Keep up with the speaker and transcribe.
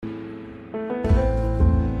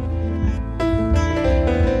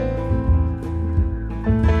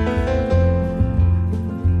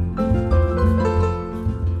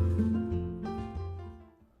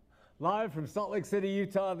Live from Salt Lake City,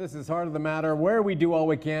 Utah. This is Heart of the Matter, where we do all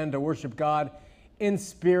we can to worship God in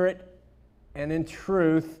spirit and in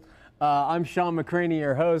truth. I'm Sean McCraney,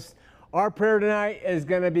 your host. Our prayer tonight is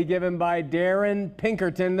going to be given by Darren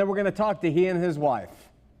Pinkerton. Then we're going to talk to he and his wife.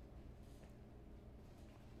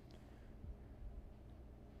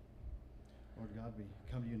 Lord God, we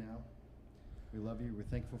come to you now. We love you. We're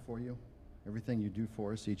thankful for you, everything you do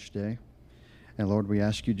for us each day. And Lord, we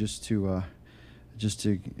ask you just to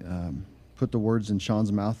put the words in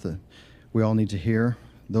Sean's mouth that we all need to hear,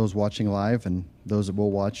 those watching live and those that will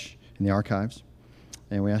watch in the archives.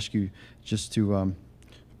 And we ask you just to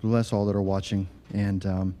bless all that are watching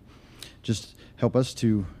and just help us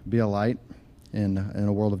to be a light in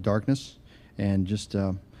a world of darkness, and just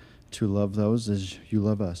to love those as you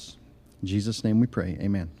love us. In Jesus' name we pray.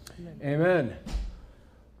 Amen. Amen.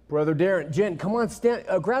 Brother Darren, Jen, come on, stand.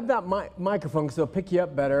 Grab that microphone because it'll pick you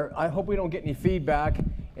up better. I hope we don't get any feedback.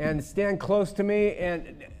 And stand close to me.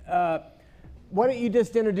 And why don't you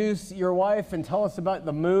just introduce your wife and tell us about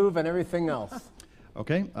the move and everything else?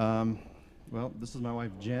 Okay. Well, this is my wife,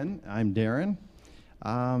 Jen. I'm Darren.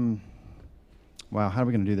 Wow, how are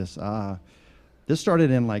we going to do this? This started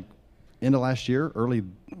in end of last year, early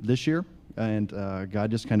this year, and God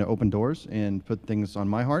just kind of opened doors and put things on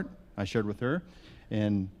my heart. I shared with her,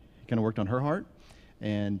 and he kind of worked on her heart,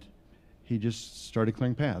 and he just started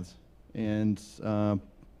clearing paths. And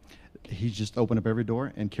he just opened up every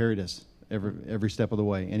door and carried us every step of the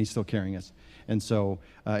way, and he's still carrying us. And so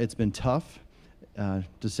it's been tough,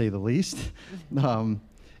 to say the least.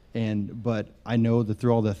 But I know that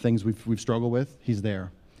through all the things we've struggled with, he's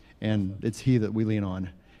there, and it's he that we lean on.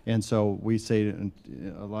 And so we say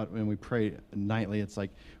a lot when we pray nightly. It's like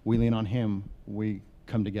we lean on him, we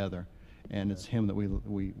come together, and it's him that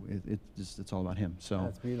it's all about him. So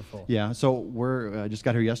that's beautiful. Yeah. So we're just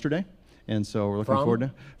got here yesterday, and so we're looking forward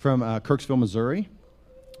to from Kirksville, Missouri.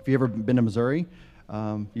 If you ever been to Missouri,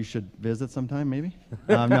 you should visit sometime, maybe.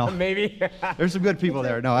 No, maybe. There's some good people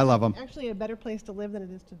there. No, I love them. Actually, a better place to live than it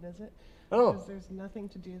is to visit. Oh. Because there's nothing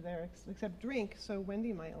to do there except drink, so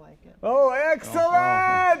Wendy might like it. Oh,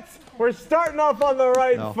 excellent! We're starting off on the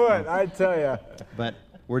right foot, I tell you. But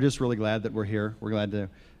we're just really glad that we're here. We're glad to,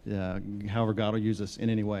 however God will use us in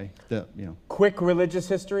any way. Quick religious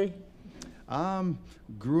history?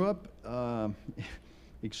 Grew up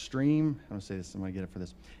extreme, I'm going to say this, I'm going to get it for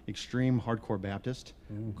this, extreme hardcore Baptist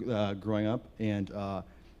growing up, and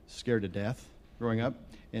scared to death growing up,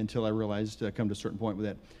 until I realized, come to a certain point with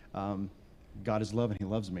that God is love and he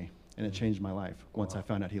loves me. And it changed my life once I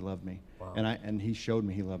found out he loved me. Wow. And he showed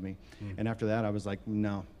me he loved me. And after that, I was like,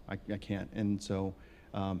 no, I can't. And so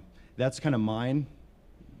that's kind of mine,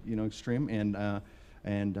 extreme. And I've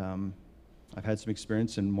had some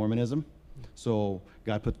experience in Mormonism. So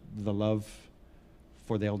God put the love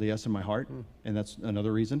for the LDS in my heart, and that's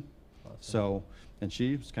another reason. Awesome. So, and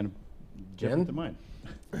she was kind of different than mine.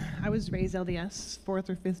 I was raised LDS, 4th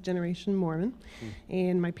or 5th generation Mormon,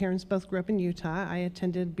 and my parents both grew up in Utah. I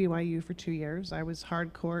attended BYU for 2 years. I was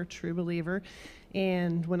hardcore, true believer,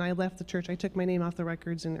 and when I left the church, I took my name off the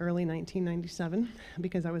records in early 1997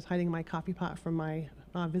 because I was hiding my coffee pot from my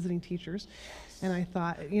visiting teachers. And I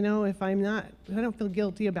thought, if I don't feel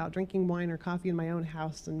guilty about drinking wine or coffee in my own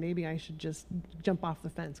house, then maybe I should just jump off the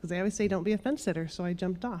fence. Because they always say, don't be a fence sitter. So I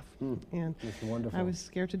jumped off. And that's wonderful. I was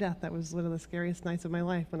scared to death. That was one of the scariest nights of my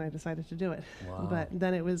life when I decided to do it. Wow. But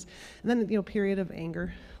then period of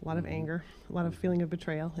anger, a lot of anger, a lot of feeling of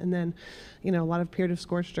betrayal. And then, a lot of period of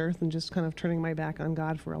scorched earth and just kind of turning my back on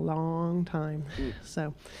God for a long time.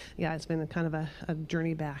 So, yeah, it's been kind of a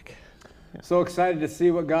journey back. Yeah. So excited to see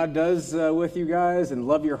what God does with you guys, and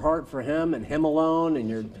love your heart for him and him alone, and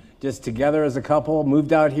you're just together as a couple,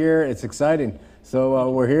 moved out here. It's exciting. So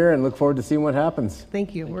we're here and look forward to seeing what happens.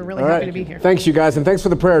 Thank you. We're really happy to be here. Thanks, you guys, and thanks for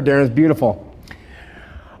the prayer, Darren. It's beautiful.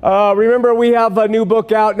 Remember, we have a new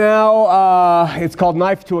book out now. It's called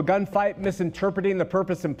Knife to a Gunfight, Misinterpreting the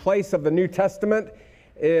Purpose and Place of the New Testament.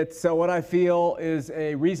 It's what I feel is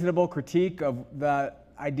a reasonable critique of the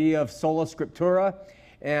idea of sola scriptura.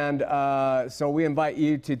 And so we invite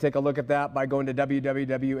you to take a look at that by going to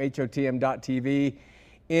www.hotm.tv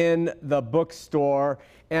in the bookstore.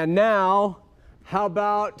 And now, how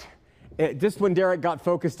about, just when Derek got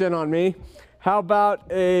focused in on me, how about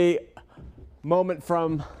a moment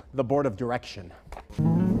from the Board of Direction?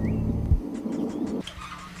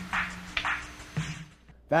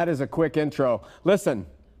 That is a quick intro. Listen,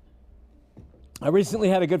 I recently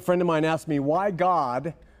had a good friend of mine ask me why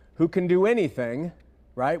God, who can do anything,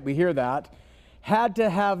 right? We hear that, had to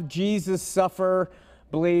have Jesus suffer,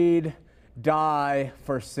 bleed, die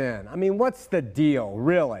for sin. I mean, what's the deal,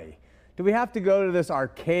 really? Do we have to go to this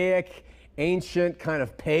archaic ancient kind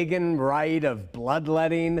of pagan rite of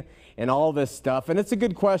bloodletting and all this stuff? And it's a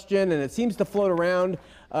good question, and it seems to float around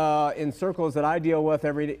in circles that I deal with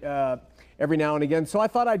every now and again. So I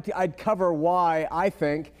thought I'd cover why I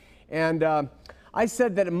think. And I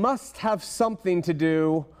said that it must have something to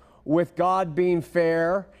do with God being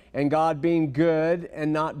fair and God being good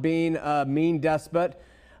and not being a mean despot,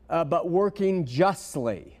 but working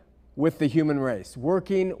justly with the human race,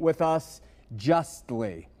 working with us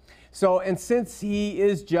justly. So, and since he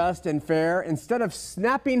is just and fair, instead of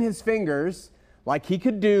snapping his fingers like he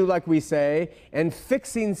could do, like we say, and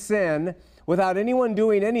fixing sin without anyone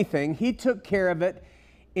doing anything, he took care of it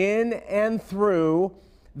in and through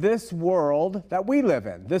this world that we live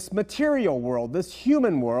in, this material world, this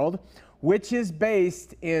human world, which is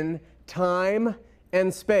based in time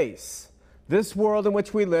and space. This world in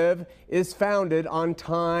which we live is founded on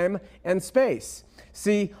time and space.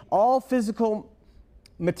 See, all physical,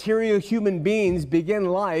 material human beings begin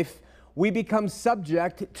life, we become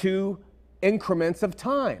subject to increments of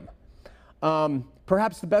time.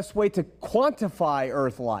 Perhaps the best way to quantify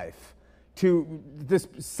Earth life, to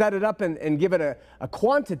just set it up and give it a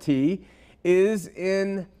quantity, is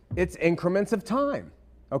in its increments of time,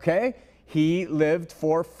 okay? He lived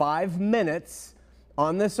for 5 minutes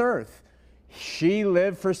on this earth. She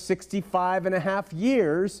lived for 65 and a half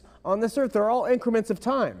years on this earth. They're all increments of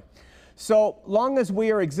time. So long as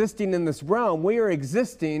we are existing in this realm, we are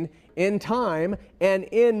existing in time and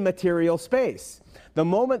in material space. The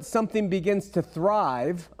moment something begins to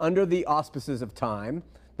thrive under the auspices of time,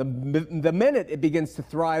 the minute it begins to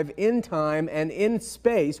thrive in time and in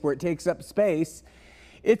space, where it takes up space,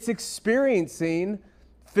 it's experiencing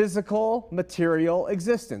physical, material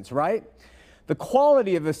existence, right? The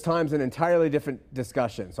quality of this time is an entirely different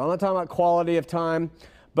discussion. So I'm not talking about quality of time,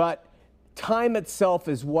 but time itself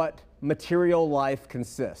is what material life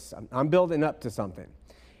consists. I'm building up to something.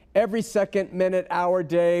 Every second, minute, hour,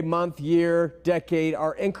 day, month, year, decade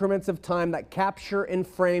are increments of time that capture and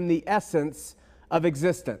frame the essence of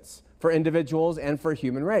existence for individuals and for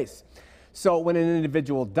human race. So when an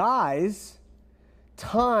individual dies,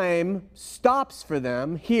 time stops for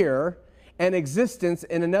them here, and existence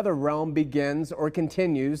in another realm begins or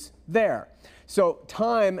continues there. So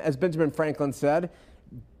time, as Benjamin Franklin said,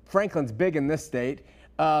 Franklin's big in this state,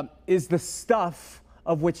 is the stuff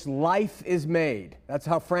of which life is made. That's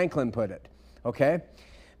how Franklin put it, okay?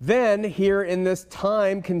 Then here in this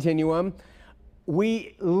time continuum,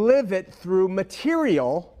 we live it through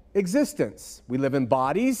material existence. We live in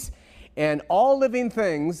bodies, and all living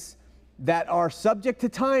things that are subject to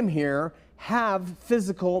time here have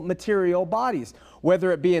physical material bodies,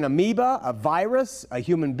 whether it be an amoeba, a virus, a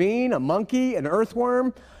human being, a monkey, an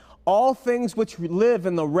earthworm. All things which live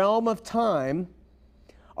in the realm of time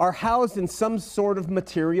are housed in some sort of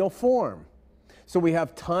material form. So we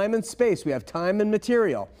have time and space, we have time and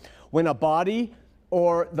material. When a body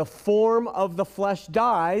or the form of the flesh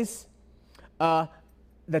dies, the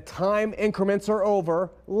time increments are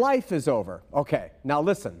over, life is over. Okay, now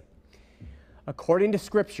listen. According to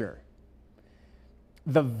Scripture,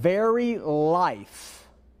 the very life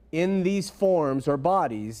in these forms or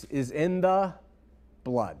bodies is in the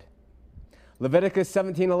blood. Leviticus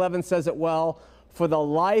 17:11 says it well, for the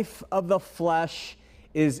life of the flesh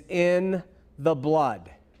is in the blood.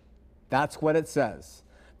 That's what it says.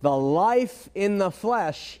 The life in the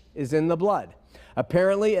flesh is in the blood.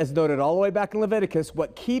 Apparently, as noted all the way back in Leviticus,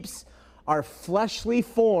 what keeps our fleshly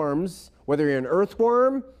forms, whether you're an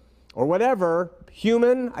earthworm or whatever,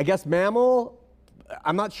 human, I guess mammal,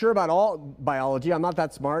 I'm not sure about all biology, I'm not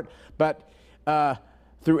that smart, but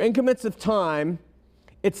through increments of time,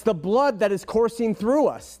 it's the blood that is coursing through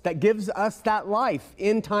us that gives us that life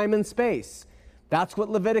in time and space. That's what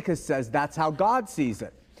Leviticus says. That's how God sees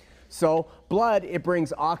it. So blood, it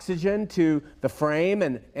brings oxygen to the frame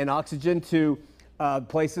and oxygen to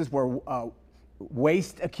places where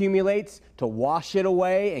waste accumulates, to wash it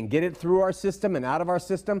away and get it through our system and out of our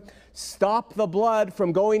system. Stop the blood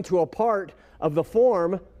from going to a part of the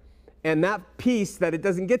form, and that piece that it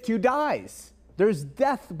doesn't get to dies. There's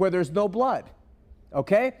death where there's no blood.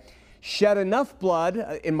 Okay? Shed enough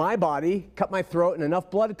blood in my body, cut my throat, and enough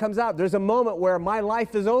blood comes out. There's a moment where my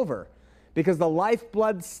life is over because the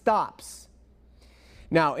lifeblood stops.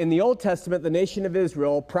 Now, in the Old Testament, the nation of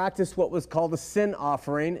Israel practiced what was called a sin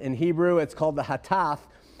offering. In Hebrew, it's called the hatath.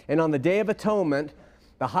 And on the Day of Atonement,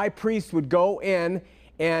 the high priest would go in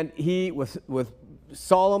and he,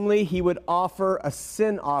 solemnly, he would offer a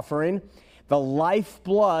sin offering. The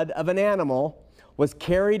lifeblood of an animal was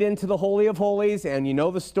carried into the Holy of Holies, and you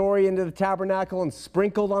know the story, into the tabernacle and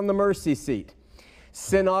sprinkled on the mercy seat.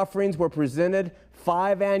 Sin offerings were presented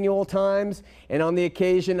 5 annual times, and on the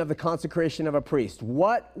occasion of the consecration of a priest.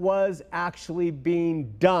 What was actually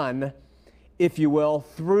being done, if you will,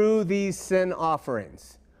 through these sin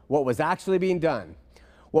offerings? What was actually being done?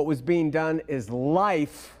 What was being done is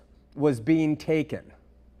life was being taken.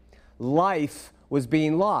 Life was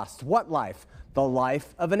being lost. What life? The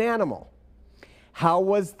life of an animal. How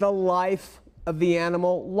was the life of the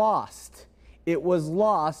animal lost? It was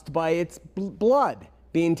lost by its blood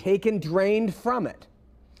being taken, drained from it.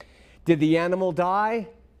 Did the animal die?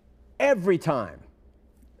 Every time.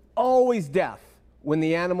 Always death when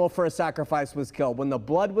the animal for a sacrifice was killed. When the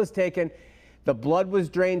blood was taken, the blood was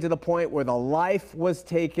drained to the point where the life was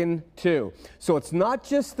taken too. So it's not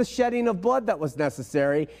just the shedding of blood that was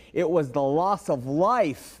necessary, it was the loss of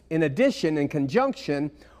life in addition, in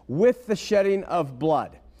conjunction with the shedding of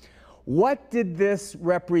blood. What did this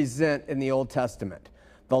represent in the Old Testament?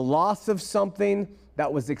 The loss of something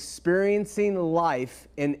that was experiencing life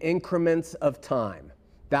in increments of time.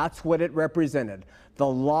 That's what it represented. The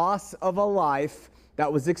loss of a life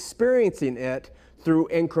that was experiencing it through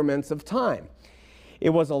increments of time. It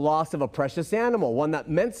was a loss of a precious animal, one that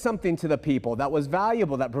meant something to the people, that was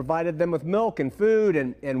valuable, that provided them with milk and food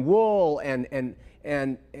and wool and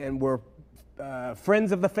were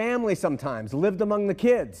friends of the family sometimes, lived among the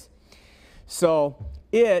kids. So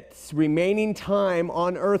its remaining time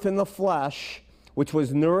on earth in the flesh, which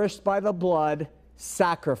was nourished by the blood,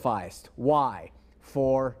 sacrificed. Why?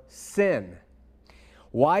 For sin.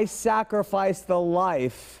 Why sacrifice the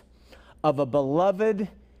life of a beloved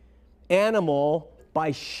animal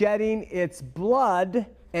by shedding its blood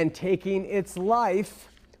and taking its life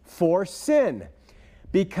for sin?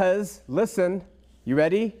 Because, listen, you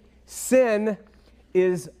ready? Sin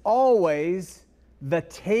is always the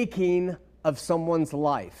taking of someone's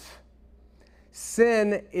life.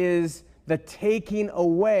 Sin is the taking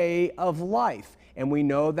away of life. And we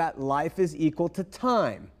know that life is equal to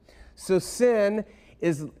time. So sin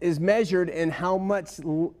is measured in how much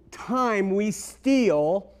time we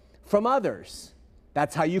steal from others.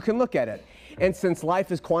 That's how you can look at it. And since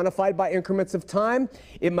life is quantified by increments of time,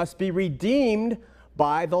 it must be redeemed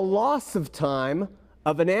by the loss of time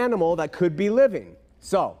of an animal that could be living.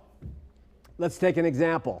 So, let's take an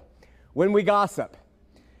example. When we gossip,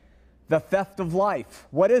 the theft of life,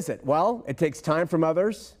 what is it? Well, it takes time from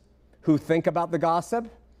others who think about the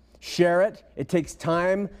gossip, share it. It takes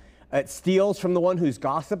time. It steals from the one who's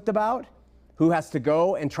gossiped about, who has to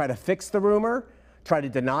go and try to fix the rumor, try to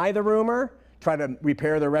deny the rumor, try to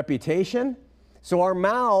repair their reputation. So our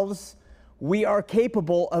mouths, we are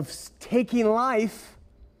capable of taking life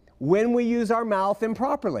when we use our mouth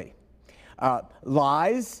improperly.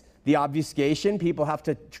 Lies, the obfuscation, people have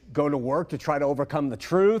to go to work to try to overcome the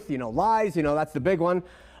truth. Lies, that's the big one.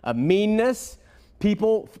 Meanness,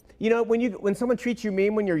 people, when someone treats you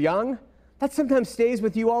mean when you're young, that sometimes stays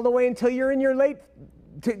with you all the way until you're in your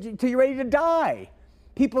till you're ready to die.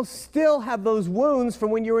 People still have those wounds from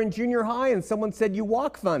when you were in junior high and someone said you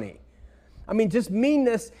walk funny. Just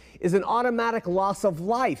meanness is an automatic loss of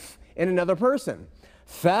life in another person.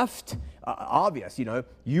 Theft, obvious,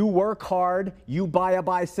 you work hard, you buy a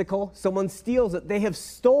bicycle, someone steals it, they have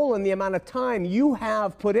stolen the amount of time you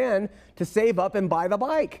have put in to save up and buy the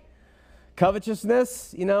bike.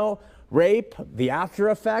 Covetousness, rape, the after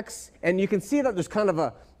effects, and you can see that there's kind of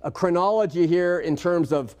a chronology here in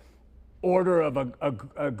terms of order of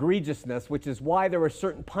egregiousness, which is why there were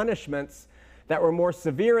certain punishments that were more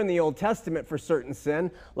severe in the Old Testament for certain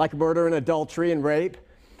sin, like murder and adultery and rape,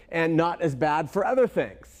 and not as bad for other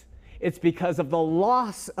things. It's because of the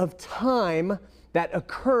loss of time that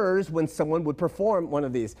occurs when someone would perform one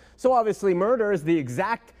of these. So obviously murder is the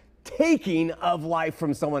exact taking of life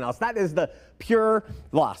from someone else. That is the pure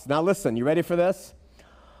loss. Now listen, you ready for this?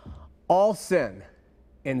 All sin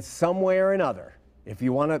in some way or another, if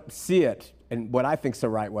you want to see it in what I think is the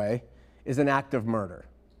right way, is an act of murder.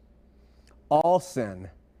 All sin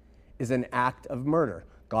is an act of murder.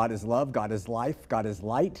 God is love, God is life, God is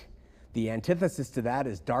light. The antithesis to that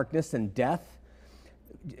is darkness and death.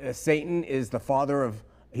 Satan is the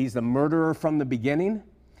he's the murderer from the beginning.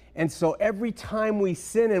 And so every time we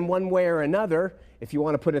sin in one way or another, if you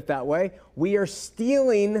want to put it that way, we are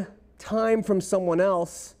stealing time from someone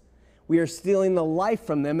else. We are stealing the life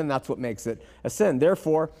from them, and that's what makes it a sin.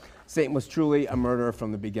 Therefore, Satan was truly a murderer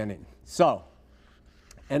from the beginning. So,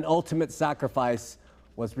 an ultimate sacrifice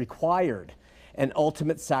was required, an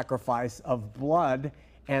ultimate sacrifice of blood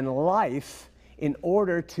and life in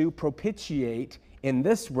order to propitiate in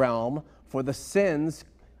this realm for the sins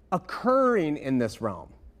occurring in this realm.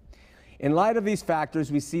 In light of these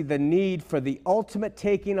factors, we see the need for the ultimate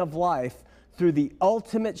taking of life through the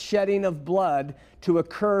ultimate shedding of blood to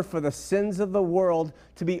occur for the sins of the world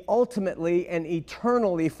to be ultimately and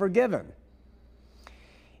eternally forgiven.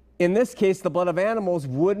 In this case, the blood of animals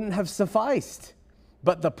wouldn't have sufficed,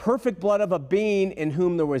 but the perfect blood of a being in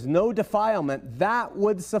whom there was no defilement, that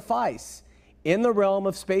would suffice in the realm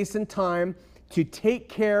of space and time to take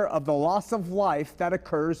care of the loss of life that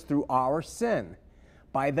occurs through our sin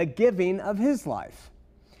by the giving of his life.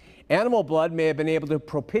 Animal blood may have been able to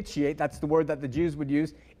propitiate, that's the word that the Jews would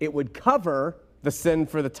use, it would cover the sin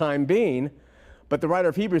for the time being, but the writer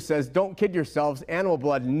of Hebrews says, don't kid yourselves, animal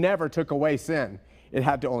blood never took away sin. It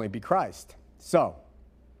had to only be Christ. So,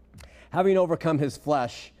 having overcome his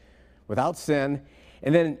flesh without sin,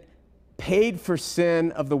 and then paid for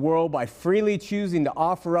sin of the world by freely choosing to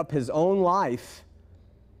offer up his own life,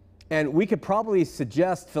 and we could probably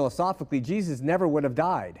suggest philosophically Jesus never would have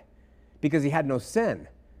died because he had no sin.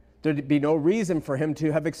 There'd be no reason for him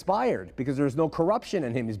to have expired because there's no corruption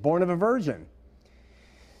in him. He's born of a virgin.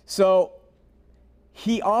 So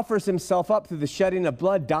he offers himself up through the shedding of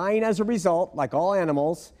blood, dying as a result, like all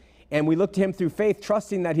animals, and we look to him through faith,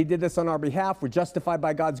 trusting that he did this on our behalf. We're justified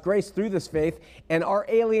by God's grace through this faith, and our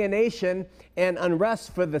alienation and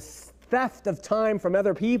unrest for the theft of time from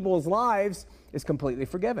other people's lives is completely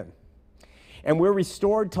forgiven. And we're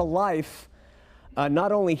restored to life,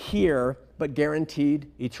 not only here, but guaranteed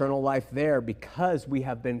eternal life there because we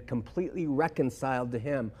have been completely reconciled to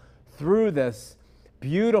him through this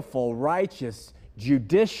beautiful, righteous,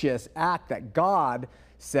 judicious act that God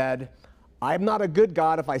said, I'm not a good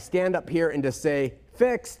God if I stand up here and just say,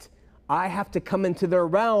 fixed. I have to come into their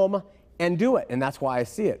realm and do it. And that's why I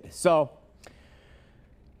see it. So,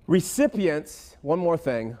 recipients, one more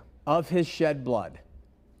thing, of his shed blood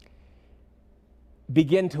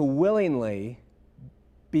begin to willingly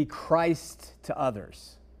be Christ to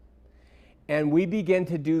others. And we begin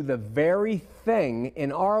to do the very thing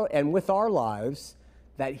in our and with our lives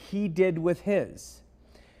that he did with his.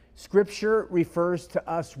 Scripture refers to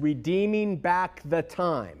us redeeming back the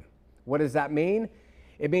time. What does that mean?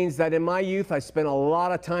 It means that in my youth I spent a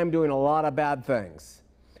lot of time doing a lot of bad things.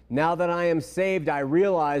 Now that I am saved, I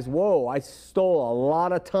realize, whoa, I stole a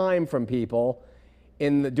lot of time from people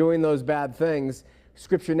in doing those bad things.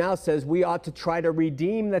 Scripture now says we ought to try to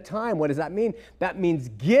redeem the time. What does that mean? That means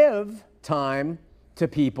give time to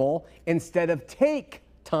people instead of take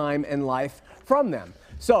time and life from them.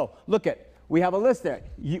 So, look at, we have a list there.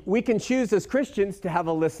 We can choose as Christians to have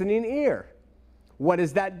a listening ear. What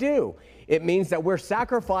does that do? It means that we're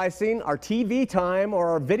sacrificing our TV time or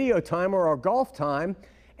our video time or our golf time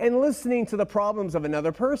and listening to the problems of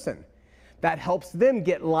another person. That helps them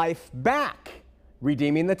get life back,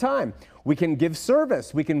 redeeming the time. We can give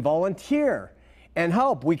service, we can volunteer and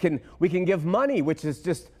help. We can give money, which is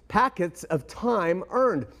just packets of time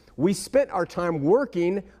earned. We spent our time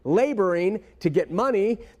working, laboring to get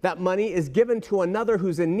money. That money is given to another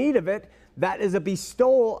who's in need of it. That is a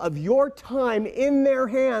bestowal of your time in their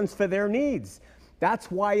hands for their needs.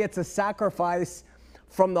 That's why it's a sacrifice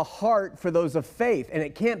from the heart for those of faith. And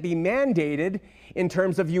it can't be mandated in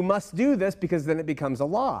terms of you must do this because then it becomes a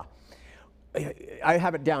law. I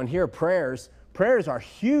have it down here, prayers. Prayers are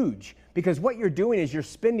huge because what you're doing is you're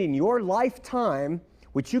spending your lifetime,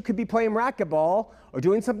 which you could be playing racquetball or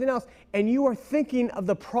doing something else, and you are thinking of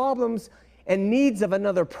the problems and needs of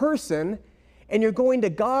another person, and you're going to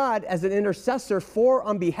God as an intercessor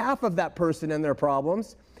on behalf of that person and their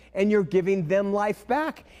problems, and you're giving them life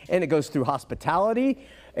back. And it goes through hospitality,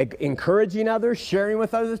 encouraging others, sharing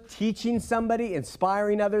with others, teaching somebody,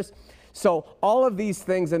 inspiring others. So all of these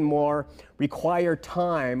things and more require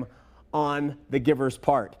time on the giver's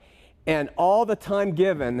part. And all the time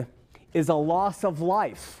given is a loss of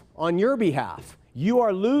life on your behalf. You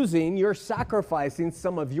are losing, you're sacrificing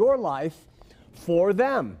some of your life for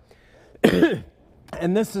them.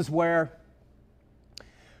 And this is where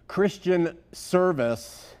Christian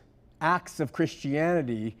service, acts of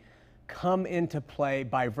Christianity, come into play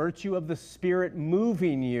by virtue of the Spirit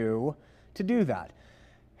moving you to do that.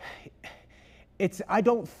 I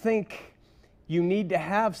don't think you need to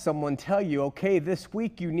have someone tell you, okay, this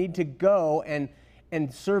week you need to go and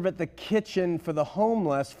serve at the kitchen for the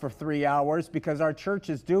homeless for 3 hours because our church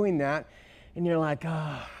is doing that. And you're like,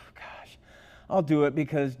 oh, gosh, I'll do it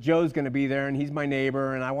because Joe's going to be there and he's my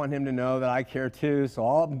neighbor and I want him to know that I care too.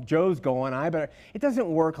 So Joe's going, I better. It doesn't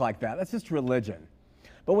work like that. That's just religion.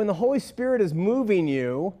 But when the Holy Spirit is moving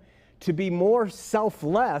you to be more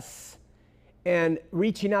selfless and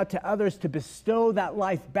reaching out to others to bestow that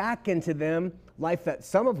life back into them, life that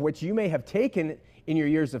some of which you may have taken in your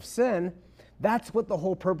years of sin, That's what the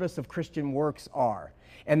whole purpose of Christian works are.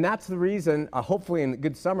 And that's the reason, hopefully in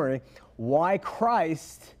good summary, why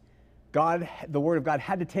Christ, God, the Word of God,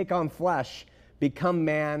 had to take on flesh, become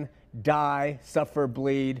man, die, suffer,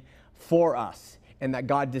 bleed for us, and that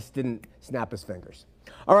God just didn't snap his fingers.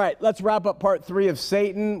 All right, let's wrap up part 3 of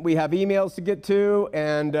Satan. We have emails to get to,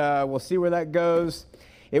 and we'll see where that goes.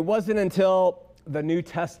 It wasn't until the New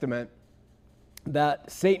Testament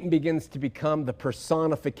that Satan begins to become the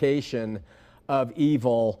personification of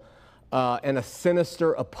evil and a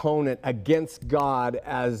sinister opponent against God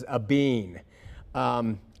as a being.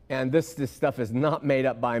 And this stuff is not made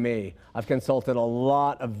up by me. I've consulted a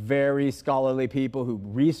lot of very scholarly people who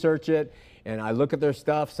research it, and I look at their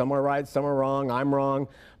stuff. Some are right, some are wrong, I'm wrong.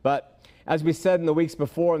 But as we said in the weeks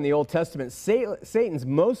before in the Old Testament, Satan's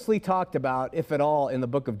mostly talked about, if at all, in the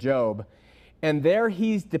book of Job. And there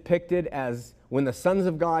he's depicted as when the sons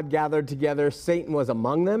of God gathered together, Satan was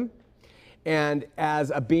among them, and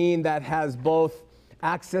as a being that has both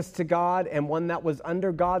access to God and one that was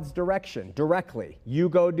under God's direction, directly. You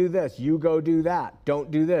go do this, you go do that, don't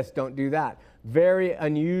do this, don't do that. Very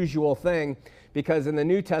unusual thing, because in the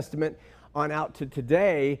New Testament on out to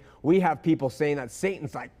today, we have people saying that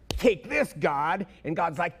Satan's like, take this, God, and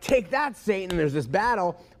God's like, take that, Satan, and there's this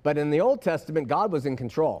battle. But in the Old Testament, God was in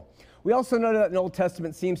control. We also know that the Old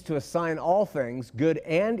Testament seems to assign all things, good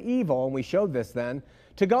and evil, and we showed this then,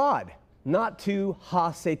 to God, not to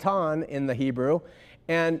Ha-Satan in the Hebrew,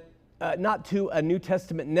 and not to a New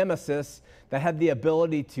Testament nemesis that had the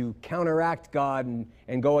ability to counteract God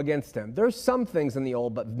and go against him. There's some things in the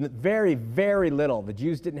Old, but very, very little. The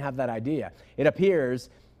Jews didn't have that idea. It appears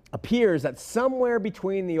that somewhere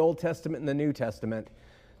between the Old Testament and the New Testament,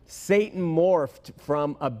 Satan morphed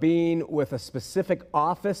from a being with a specific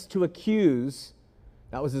office to accuse,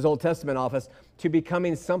 that was his Old Testament office, to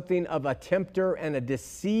becoming something of a tempter and a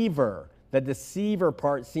deceiver. The deceiver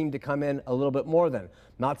part seemed to come in a little bit more than.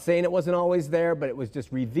 Not saying it wasn't always there, but it was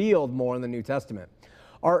just revealed more in the New Testament.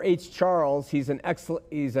 R.H. Charles, he's an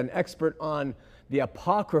expert on the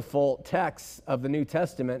apocryphal texts of the New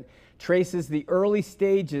Testament, traces the early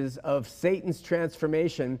stages of Satan's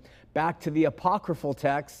transformation back to the apocryphal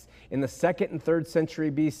texts in the 2nd and 3rd century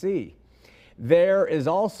BC. There is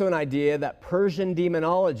also an idea that Persian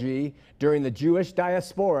demonology during the Jewish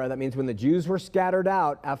diaspora, that means when the Jews were scattered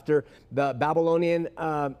out after the Babylonian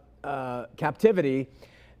captivity,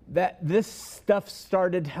 that this stuff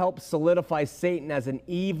started to help solidify Satan as an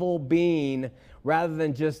evil being rather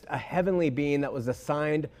than just a heavenly being that was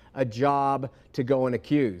assigned a job to go and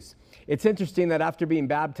accuse. It's interesting that after being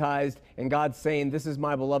baptized and God saying, "This is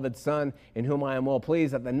my beloved Son in whom I am well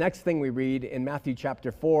pleased," that the next thing we read in Matthew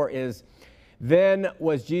chapter 4 is, "Then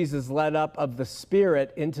was Jesus led up of the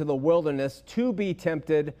Spirit into the wilderness to be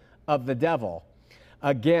tempted of the devil."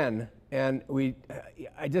 Again, and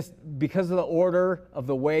because of the order of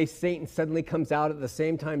the way Satan suddenly comes out at the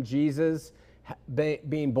same time Jesus,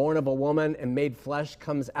 being born of a woman and made flesh,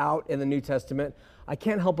 comes out in the New Testament, I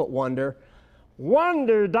can't help but wonder,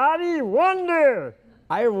 Daddy, wonder.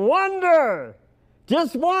 I wonder,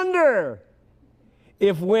 just wonder,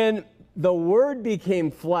 if when the Word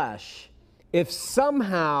became flesh, if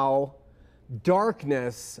somehow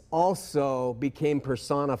darkness also became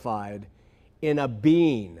personified in a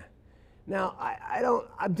being. Now,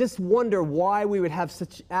 I just wonder why we would have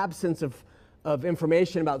such absence of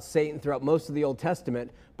information about Satan throughout most of the Old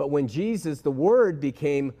Testament, but when Jesus, the Word,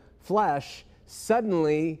 became flesh,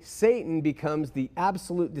 suddenly Satan becomes the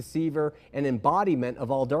absolute deceiver and embodiment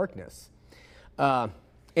of all darkness.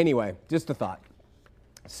 Anyway, just a thought.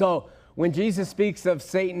 So, when Jesus speaks of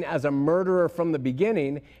Satan as a murderer from the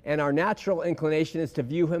beginning, and our natural inclination is to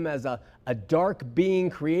view him as a dark being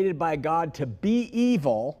created by God to be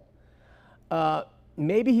evil,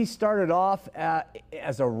 maybe he started off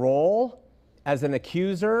as a role, as an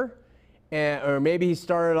accuser, or maybe he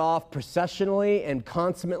started off processionally and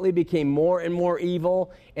consummately became more and more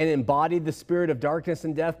evil and embodied the spirit of darkness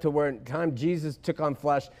and death to where in time Jesus took on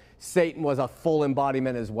flesh, Satan was a full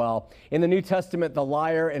embodiment as well. In the New Testament, the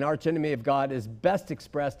liar and archenemy of God is best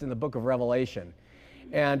expressed in the book of Revelation,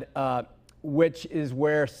 and which is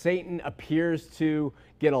where Satan appears to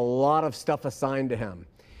get a lot of stuff assigned to him.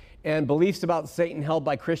 And beliefs about Satan held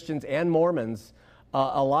by Christians and Mormons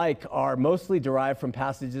alike are mostly derived from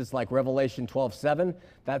passages like Revelation 12:7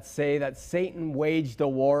 that say that Satan waged a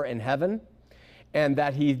war in heaven, and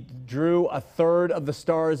that he drew a third of the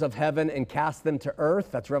stars of heaven and cast them to earth.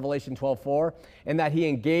 That's Revelation 12:4. And that he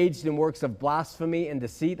engaged in works of blasphemy and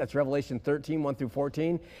deceit. That's Revelation 13:1 through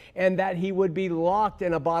 14. And that he would be locked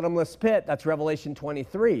in a bottomless pit. That's Revelation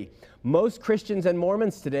 23. Most Christians and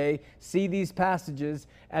Mormons today see these passages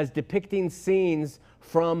as depicting scenes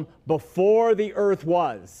from before the earth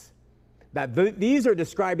was. That these are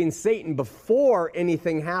describing Satan before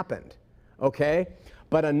anything happened. Okay?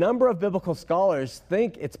 But a number of biblical scholars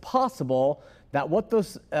think it's possible that what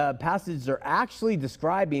those passages are actually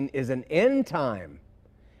describing is an end time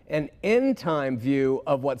view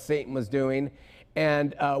of what Satan was doing,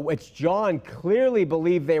 and which John clearly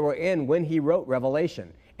believed they were in when he wrote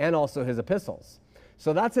Revelation and also his epistles.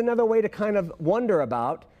 So that's another way to kind of wonder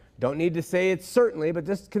about. Don't need to say it certainly, but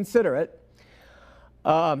just consider it.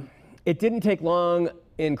 It didn't take long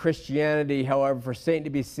in Christianity, however, for Satan to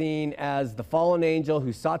be seen as the fallen angel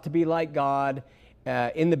who sought to be like God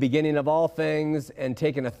in the beginning of all things, and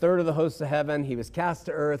taking a third of the hosts of heaven, he was cast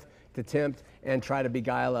to earth to tempt and try to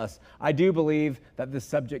beguile us. I do believe that this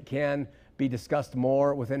subject can be discussed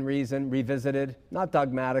more within reason, revisited, not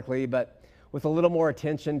dogmatically, but with a little more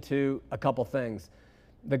attention to a couple things.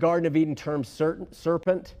 The Garden of Eden term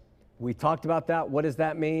serpent, we talked about that. What does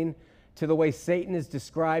that mean? To the way Satan is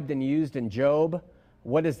described and used in Job.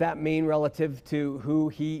 What does that mean relative to who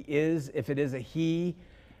he is, if it is a he,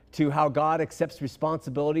 to how God accepts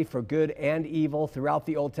responsibility for good and evil throughout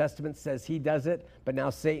the Old Testament, says he does it, but now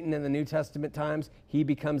Satan in the New Testament times, he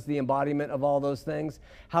becomes the embodiment of all those things.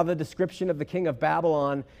 How the description of the king of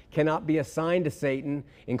Babylon cannot be assigned to Satan,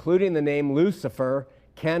 including the name Lucifer,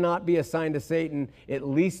 cannot be assigned to Satan, at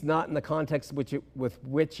least not in the context with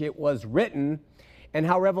which it was written, and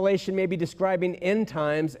how Revelation may be describing end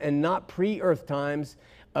times and not pre-earth times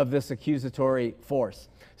of this accusatory force.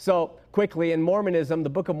 So quickly, in Mormonism, the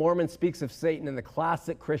Book of Mormon speaks of Satan in the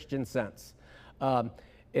classic Christian sense.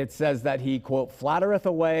 It says that he, quote, flattereth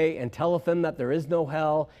away and telleth them that there is no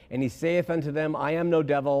hell, and he saith unto them, I am no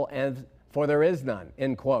devil, and for there is none,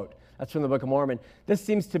 end quote. That's from the Book of Mormon. This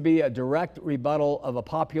seems to be a direct rebuttal of a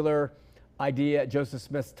popular idea at Joseph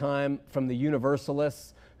Smith's time from the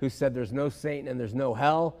Universalists, who said there's no Satan and there's no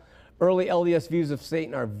hell. Early LDS views of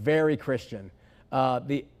Satan are very Christian.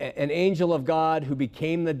 An angel of God who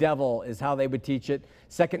became the devil is how they would teach it.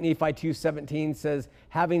 2 Nephi 2:17 says,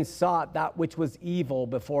 having sought that which was evil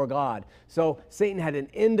before God. So Satan had an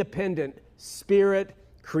independent spirit,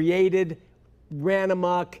 created, ran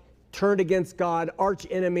amok, turned against God, arch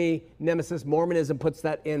enemy, nemesis. Mormonism puts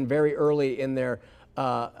that in very early in their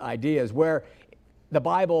ideas, where the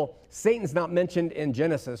Bible, Satan's not mentioned in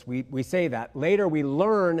Genesis. We say that. Later we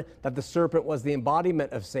learn that the serpent was the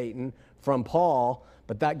embodiment of Satan from Paul,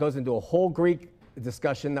 but that goes into a whole Greek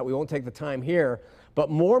discussion that we won't take the time here. But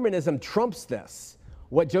Mormonism trumps this.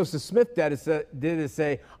 What Joseph Smith did is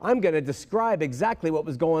say, I'm going to describe exactly what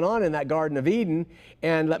was going on in that Garden of Eden,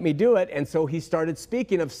 and let me do it. And so he started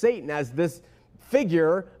speaking of Satan as this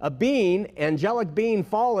figure, a being, angelic being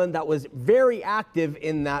fallen, that was very active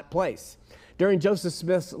in that place. During Joseph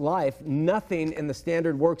Smith's life, nothing in the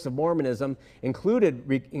standard works of Mormonism, including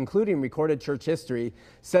recorded church history,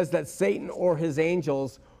 says that Satan or his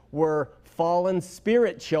angels were fallen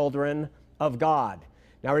spirit children of God.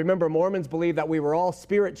 Now remember, Mormons believe that we were all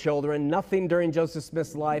spirit children. Nothing during Joseph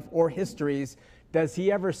Smith's life or histories does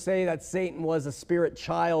he ever say that Satan was a spirit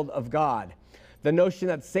child of God. The notion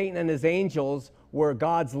that Satan and his angels were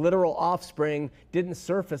God's literal offspring didn't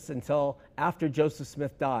surface until after Joseph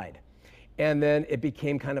Smith died. And then it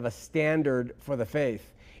became kind of a standard for the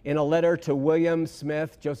faith. In a letter to William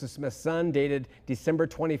Smith, Joseph Smith's son, dated December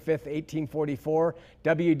 25th, 1844,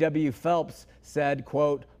 W.W. Phelps said,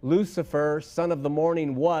 quote, Lucifer, son of the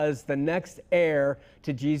morning, was the next heir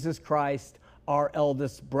to Jesus Christ, our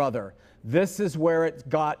eldest brother. This is where it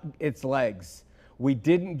got its legs. We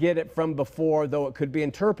didn't get it from before, though it could be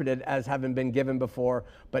interpreted as having been given before,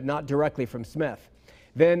 but not directly from Smith.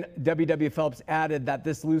 Then W.W. Phelps added that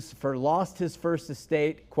this Lucifer lost his first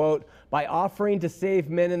estate, quote, by offering to save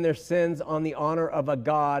men in their sins on the honor of a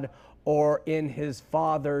god or in his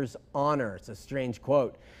father's honor. It's a strange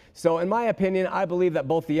quote. So in my opinion, I believe that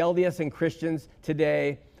both the LDS and Christians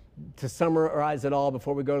today, to summarize it all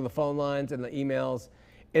before we go to the phone lines and the emails,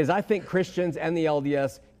 is I think Christians and the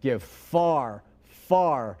LDS give far,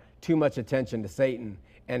 far too much attention to Satan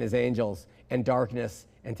and his angels and darkness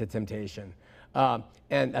and to temptation.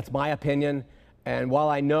 And that's my opinion. And while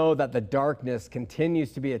I know that the darkness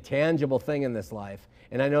continues to be a tangible thing in this life,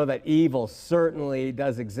 and I know that evil certainly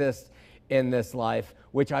does exist in this life,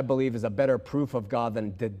 which I believe is a better proof of God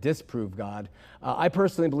than to disprove God, I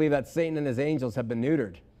personally believe that Satan and his angels have been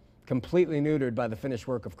neutered. completely neutered by the finished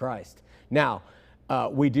work of Christ. Now,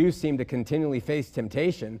 we do seem to continually face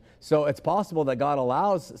temptation, so it's possible that God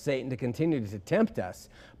allows Satan to continue to tempt us.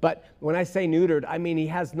 But when I say neutered, I mean he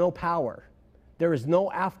has no power. There is no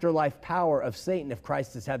afterlife power of Satan if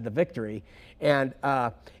Christ has had the victory. And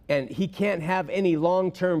he can't have any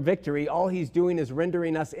long-term victory. All he's doing is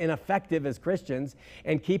rendering us ineffective as Christians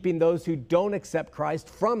and keeping those who don't accept Christ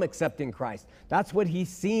from accepting Christ. That's what he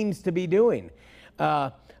seems to be doing.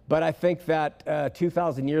 But I think that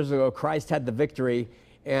 2,000 years ago, Christ had the victory,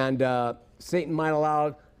 and Satan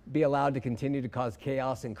might be allowed to continue to cause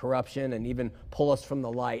chaos and corruption and even pull us from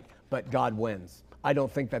the light, but God wins. I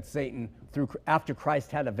don't think that Satan, after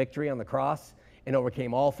Christ had a victory on the cross and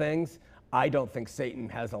overcame all things, I don't think Satan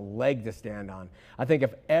has a leg to stand on. I think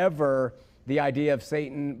if ever the idea of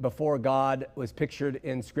Satan before God was pictured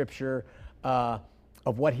in Scripture of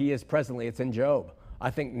what he is presently, it's in Job.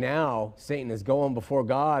 I think now Satan is going before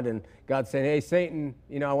God, and God's saying, hey, Satan,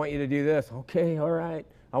 I want you to do this. Okay, all right.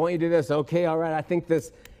 I want you to do this. Okay, all right. I think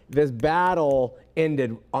this battle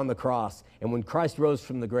ended on the cross, and when Christ rose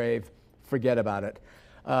from the grave, forget about it.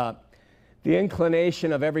 The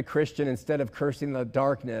inclination of every Christian, instead of cursing the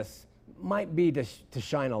darkness, might be to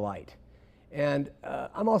shine a light. And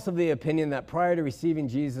I'm also of the opinion that prior to receiving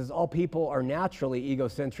Jesus, all people are naturally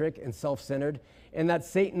egocentric and self-centered, and that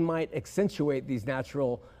Satan might accentuate these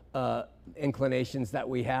natural inclinations that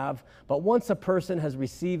we have. But once a person has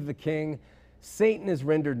received the King, Satan is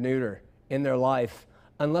rendered neuter in their life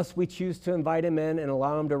unless we choose to invite him in and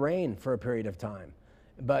allow him to reign for a period of time.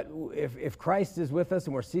 But if Christ is with us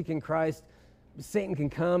and we're seeking Christ, Satan can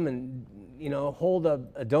come and hold a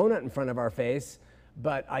donut in front of our face,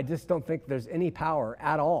 but I just don't think there's any power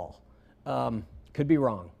at all. Could be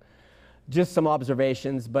wrong. Just some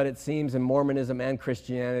observations, but it seems in Mormonism and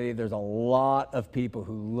Christianity, there's a lot of people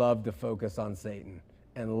who love to focus on Satan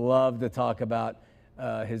and love to talk about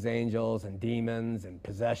his angels and demons and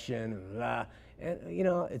possession and blah. And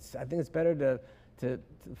I think it's better to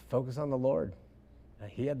focus on the Lord.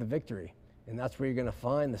 He had the victory, and that's where you're going to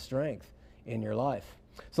find the strength in your life.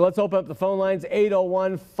 So let's open up the phone lines,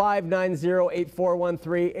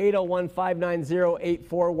 801-590-8413,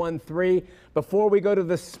 801-590-8413. Before we go to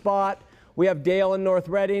the spot, we have Dale in North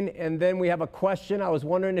Reading, and then we have a question. I was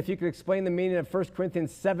wondering if you could explain the meaning of 1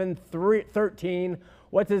 Corinthians 7:13.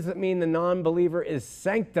 What does it mean the non-believer is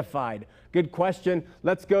sanctified? Good question.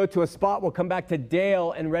 Let's go to a spot. We'll come back to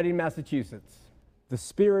Dale in Reading, Massachusetts. The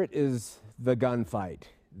Spirit is the gunfight.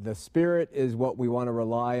 The Spirit is what we want to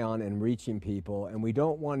rely on in reaching people, and we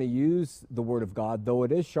don't want to use the Word of God, though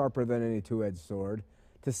it is sharper than any two-edged sword,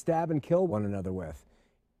 to stab and kill one another with.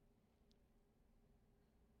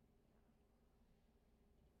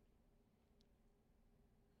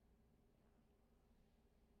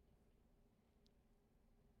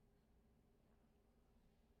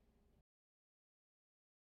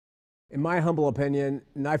 In my humble opinion,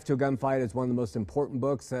 Knife to a Gunfight is one of the most important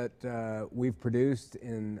books that we've produced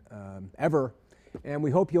in ever, and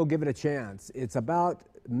we hope you'll give it a chance. It's about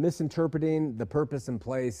misinterpreting the purpose and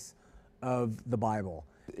place of the Bible.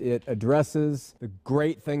 It addresses the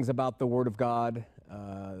great things about the Word of God,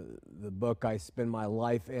 the book I spend my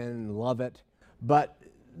life in, love it. But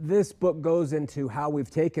this book goes into how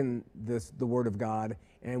we've taken the Word of God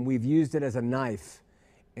and we've used it as a knife,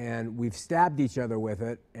 and we've stabbed each other with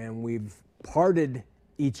it, and we've parted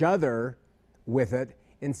each other with it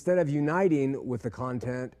instead of uniting with the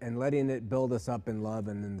content and letting it build us up in love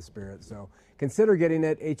and in the Spirit. So consider getting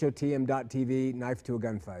it, HOTM.TV, Knife to a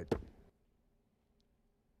Gunfight.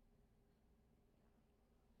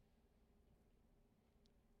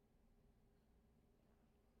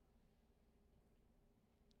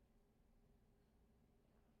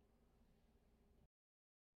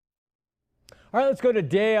 All right, let's go to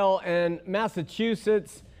Dale in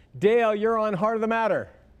Massachusetts. Dale, you're on Heart of the Matter.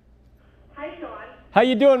 Hi, Sean. How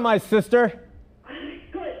you doing, my sister?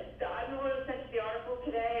 Good. I'm the one who sent you the article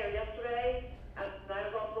today or yesterday. And I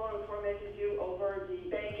was also the one who tormented you over the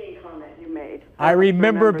banking comment you made. I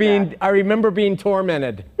remember being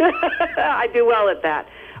tormented. I do well at that.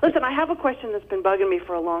 Listen, I have a question that's been bugging me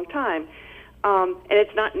for a long time, and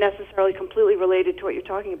it's not necessarily completely related to what you're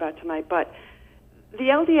talking about tonight, but the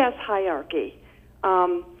LDS hierarchy,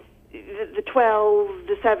 the 12,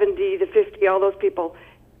 the 70, the 50, all those people,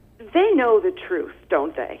 they know the truth,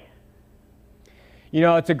 don't they? You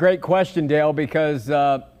know, it's a great question, Dale, because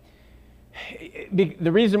the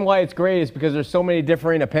reason why it's great is because there's so many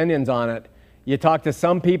differing opinions on it. You talk to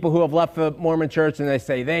some people who have left the Mormon church and they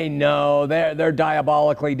say they know, they're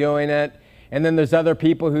diabolically doing it. And then there's other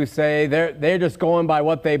people who say they're just going by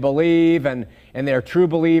what they believe and they're true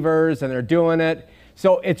believers and they're doing it.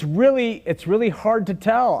 So it's really hard to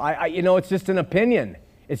tell. It's just an opinion.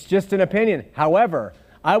 It's just an opinion. However,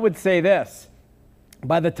 I would say this: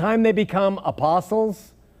 by the time they become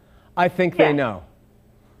apostles, I think they know.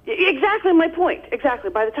 Exactly my point. Exactly.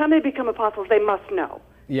 By the time they become apostles, they must know.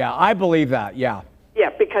 Yeah, I believe that. Yeah. Yeah,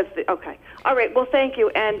 because okay. All right. Well, thank you.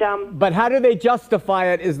 And But how do they justify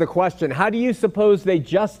it is the question. How do you suppose they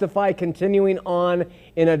justify continuing on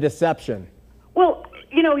in a deception? well,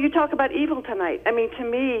 you talk about evil tonight. I mean, to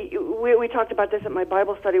me, we talked about this at my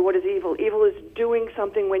Bible study. What is evil? Evil is doing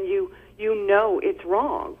something when you know it's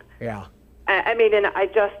wrong. Yeah. I mean, and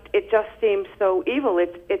it just seems so evil.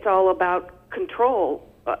 It's all about control,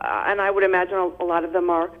 and I would imagine a lot of them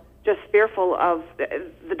are just fearful of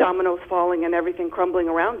the dominoes falling and everything crumbling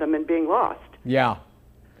around them and being lost. Yeah.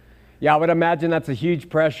 Yeah, I would imagine that's a huge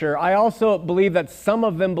pressure. I also believe that some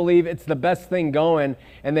of them believe it's the best thing going,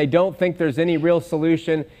 and they don't think there's any real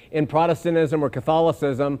solution in Protestantism or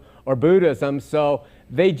Catholicism or Buddhism, so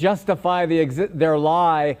they justify their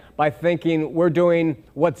lie by thinking we're doing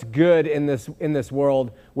what's good in this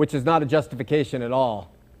world, which is not a justification at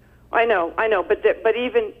all. I know, but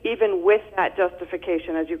even with that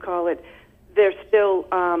justification, as you call it, they're still,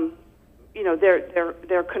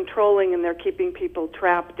 they're controlling and they're keeping people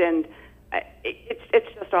trapped, and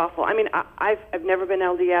it's just awful. I mean, I've never been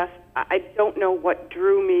LDS. I don't know what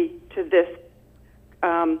drew me to this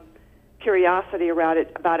curiosity about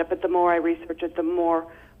it, but the more I research it, the more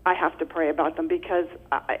I have to pray about them, because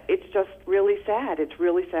it's just really sad. It's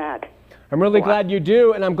really sad. I'm really glad you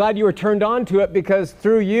do, and I'm glad you were turned on to it, because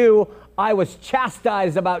through you, I was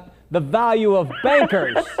chastised about the value of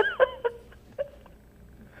bankers.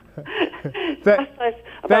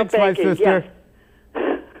 Thanks, my sister.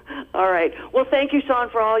 Yes. All right. Well, thank you, Sean,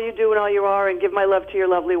 for all you do and all you are, and give my love to your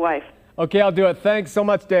lovely wife. Okay, I'll do it. Thanks so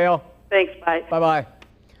much, Dale. Thanks. Bye.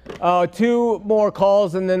 Bye-bye. 2 more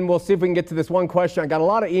calls, and then we'll see if we can get to this one question. I got a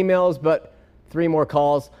lot of emails, but 3 more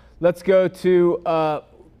calls. Let's go to,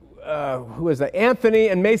 who is that? Anthony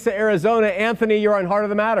in Mesa, Arizona. Anthony, you're on Heart of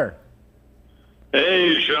the Matter.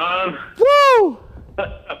 Hey, Sean. Woo!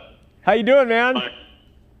 How you doing, man?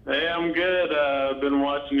 Hey, I'm good. I've been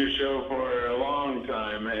watching your show for a long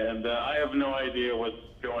time, and I have no idea what's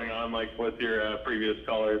going on, like with your previous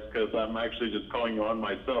callers, because I'm actually just calling you on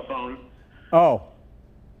my cell phone. Oh.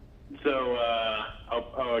 So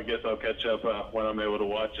I guess I'll catch up when I'm able to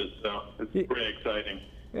watch it. So it's pretty exciting.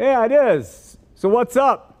 Yeah, it is. So what's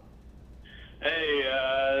up? Hey,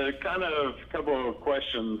 kind of a couple of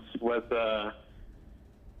questions with, I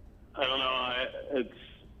don't know, it's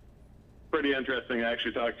pretty interesting to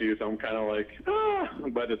actually talk to you, so I'm kind of like,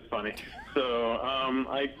 but it's funny. So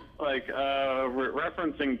I like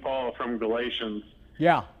referencing Paul from Galatians.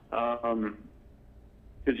 Yeah. Because,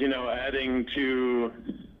 adding to,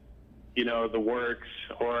 the works,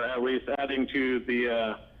 or at least adding to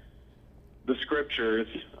the scriptures,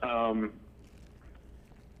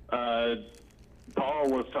 Paul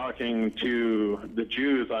was talking to the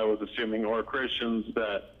Jews, I was assuming, or Christians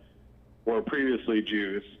that were previously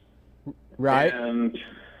Jews. Right. And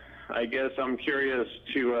I guess I'm curious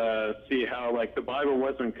to see how, the Bible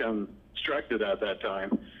wasn't constructed at that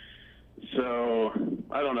time. So,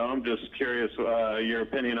 I don't know, I'm just curious your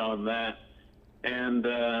opinion on that. And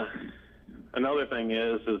another thing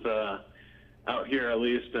is out here, at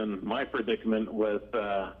least in my predicament with,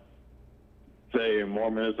 say,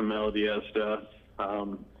 Mormonism, LDS stuff,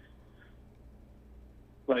 I'm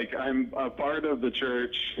a part of the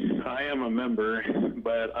church. I am a member,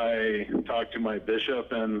 but I talk to my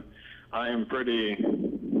bishop, and I am pretty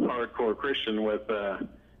hardcore Christian with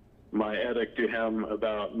my edict to him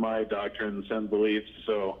about my doctrines and beliefs.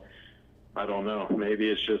 So I don't know. Maybe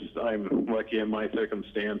it's just I'm lucky in my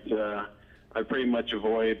circumstance. I pretty much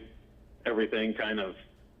avoid everything kind of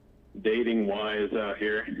dating-wise out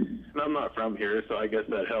here. And I'm not from here, so I guess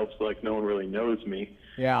that helps. No one really knows me.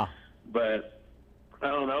 Yeah. But I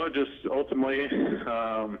don't know, just ultimately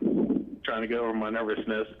trying to get over my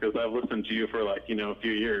nervousness, because I've listened to you for a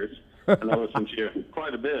few years, and I listen to you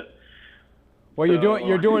quite a bit. Well,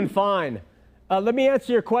 you're doing fine. Let me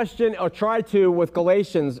answer your question, or try to, with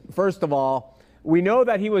Galatians. First of all, we know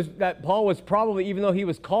that Paul was probably, even though he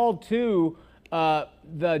was called to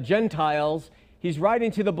the Gentiles, he's writing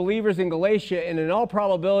to the believers in Galatia, and in all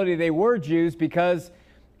probability they were Jews, because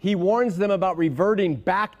he warns them about reverting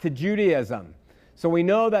back to Judaism. So we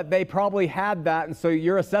know that they probably had that, and so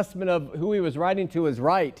your assessment of who he was writing to is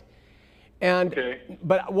right. And okay.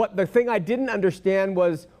 But the thing I didn't understand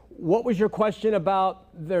was, what was your question about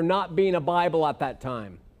there not being a Bible at that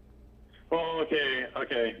time? Well, okay.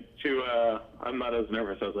 I'm not as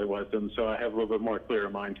nervous as I was, and so I have a little bit more clear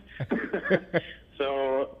mind.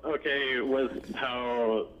 So, okay, with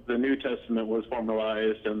how the New Testament was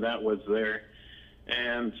formalized and that was there,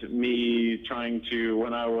 and me trying to,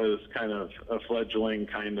 when I was kind of a fledgling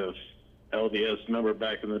kind of LDS member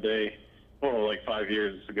back in the day, well, like 5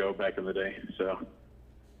 years ago back in the day. So,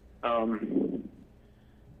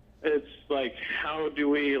 it's like, how do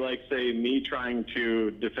we, like, say, me trying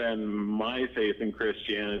to defend my faith in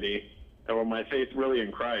Christianity, or my faith really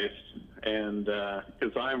in Christ, and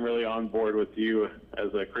because I'm really on board with you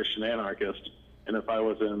as a Christian anarchist, and if I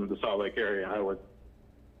was in the Salt Lake area, I would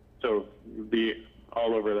so be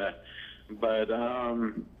all over that. But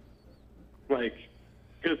like,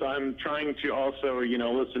 because I'm trying to also,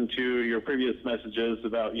 listen to your previous messages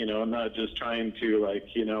about, not just trying to, like,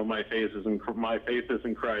 my faith is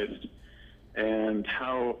in Christ, and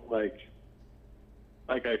how, like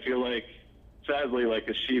I feel like, sadly, like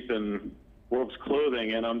a sheep in wolf's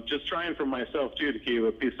clothing, and I'm just trying for myself too to keep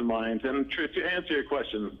a peace of mind. And to answer your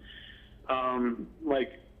question,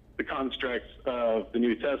 like the constructs of the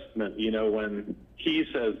New Testament, when he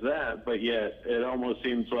says that, but yet it almost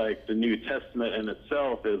seems like the New Testament in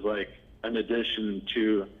itself is like an addition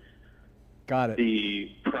to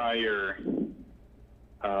the prior,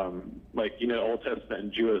 Old Testament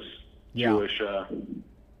and Jewish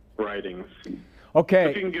writings. Okay.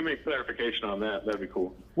 If you can give me clarification on that, that'd be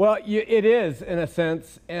cool. Well, it is, in a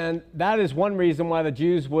sense, and that is one reason why the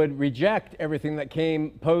Jews would reject everything that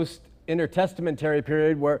came post-intertestamentary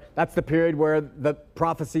period, where that's the period where the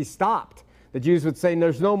prophecy stopped. The Jews would say,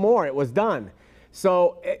 there's no more, it was done.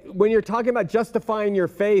 So when you're talking about justifying your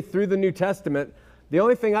faith through the New Testament, the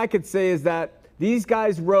only thing I could say is that these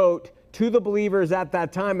guys wrote to the believers at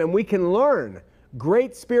that time, and we can learn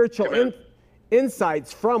great spiritual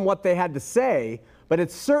insights from what they had to say, but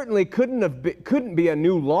it certainly couldn't be a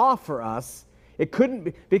new law for us. It couldn't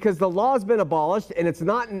be, because the law has been abolished and it's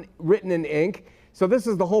not written in ink. So this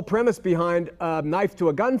is the whole premise behind Knife to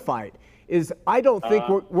a Gunfight. Is I don't think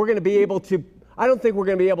we're going to be able to. I don't think we're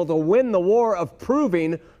going to be able to win the war of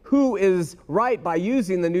proving who is right by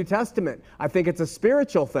using the New Testament. I think it's a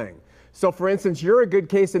spiritual thing. So, for instance, you're a good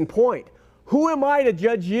case in point. Who am I to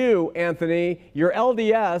judge you, Anthony? You're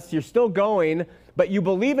LDS, you're still going, but you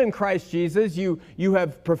believe in Christ Jesus. You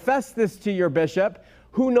have professed this to your bishop.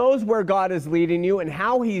 Who knows where God is leading you and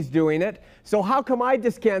how he's doing it? So how come I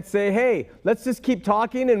just can't say, hey, let's just keep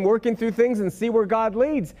talking and working through things and see where God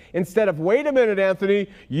leads, instead of, wait a minute, Anthony,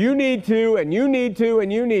 you need to, and you need to,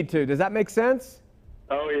 and you need to. Does that make sense?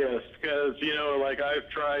 Oh, yes, because, like I've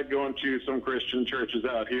tried going to some Christian churches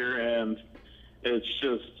out here, and it's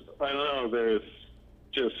just, I don't know,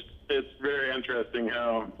 it's very interesting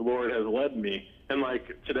how the Lord has led me. And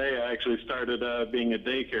like today, I actually started being a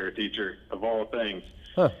daycare teacher, of all things.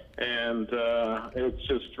 Huh. And it's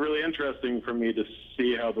just really interesting for me to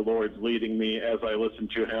see how the Lord's leading me as I listen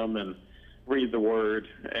to him and read the Word.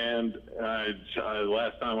 And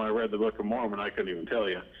last time I read the Book of Mormon, I couldn't even tell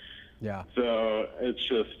you. Yeah. So it's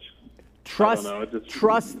just,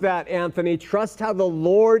 trust that, Anthony. Trust how the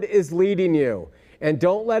Lord is leading you. And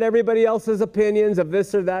don't let everybody else's opinions of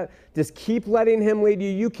this or that. Just keep letting him lead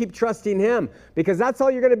you. You keep trusting him, because that's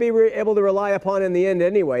all you're going to be able to rely upon in the end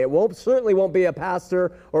anyway. It certainly won't be a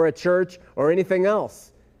pastor or a church or anything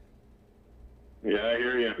else. Yeah, I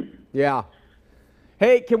hear you. Yeah.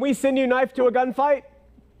 Hey, can we send you Knife to a Gunfight?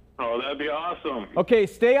 Oh, that'd be awesome. Okay,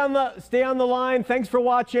 stay on the line. Thanks for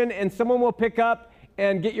watching, and someone will pick up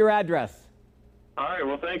and get your address. All right,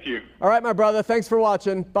 well, thank you. All right, my brother. Thanks for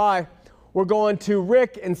watching. Bye. We're going to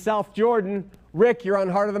Rick in South Jordan. Rick, you're on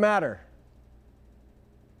Heart of the Matter.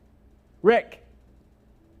 Rick.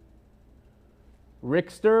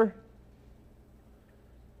 Rickster.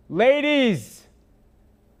 Ladies.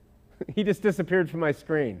 He just disappeared from my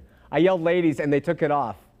screen. I yelled ladies and they took it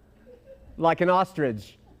off. Like an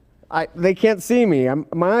ostrich. They can't see me.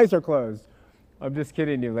 My eyes are closed. I'm just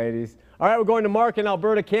kidding you, ladies. All right, we're going to Mark in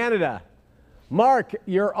Alberta, Canada. Mark,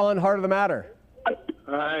 you're on Heart of the Matter.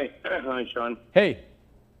 Hi, Sean. Hey.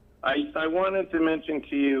 I wanted to mention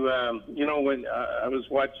to you, when I was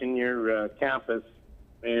watching your campus,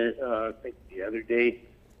 I think the other day,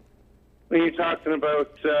 when you're talking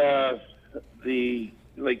about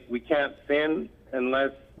we can't sin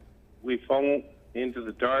unless we fall into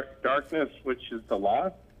the darkness, which is the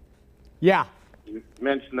law. Yeah. You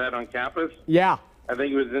mentioned that on campus. Yeah. I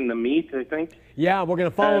think it was in the meet, I think. Yeah, we're going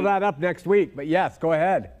to follow that up next week, but yes, go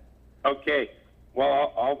ahead. Okay.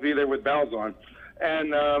 Well, I'll be there with bells on.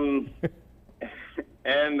 And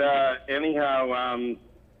anyhow,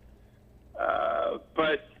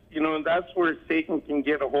 but that's where Satan can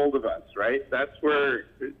get a hold of us, right? That's where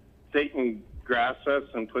Satan grasp us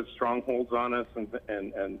and put strongholds on us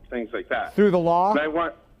and things like that. Through the law? And I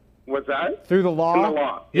want, what's that? Through the law? In the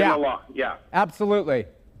law. Yeah. In the law, yeah. Absolutely.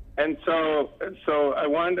 And so I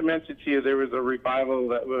wanted to mention to you, there was a revival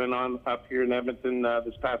that went on up here in Edmonton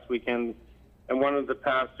this past weekend, and one of the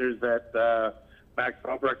pastors that Max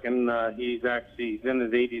Albrecht, and he's in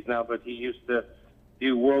his 80s now, but he used to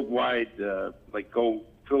do worldwide, like go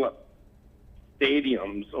fill up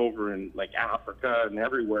stadiums over in like Africa and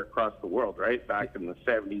everywhere across the world, right? Back in the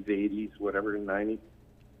 70s, 80s, whatever, 90s.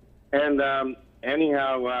 And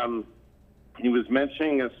anyhow, he was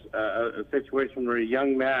mentioning a situation where a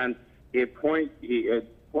young man, he had pointed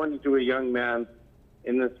to a young man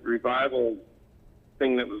in this revival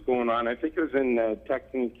thing that was going on. I think it was in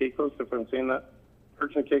Texan Caicos, if I'm saying that.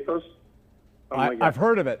 Turks Caicos? I've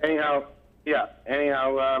heard of it. Anyhow,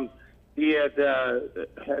 he had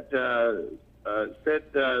said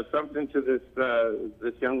something to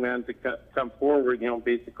this young man to come forward,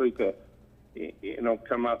 basically to,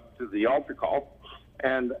 come up to the altar call.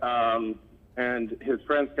 And his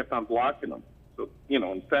friends kept on blocking him. So,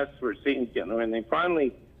 and that's where Satan's getting him. And they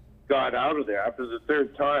finally got out of there after the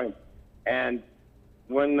third time. And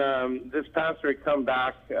when this pastor had come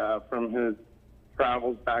back from his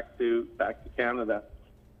travels back to Canada,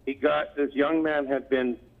 this young man had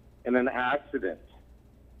been in an accident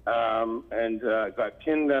and got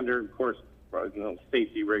pinned under, of course,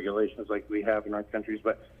 safety regulations like we have in our countries.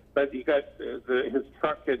 But he got his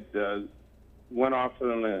truck had went off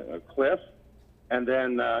on a cliff, and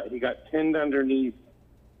then he got pinned underneath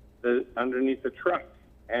the truck.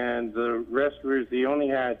 And the rescuers, he only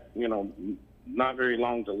had not very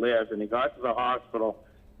long to live, and he got to the hospital,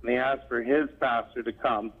 and they asked for his pastor to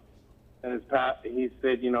come, and he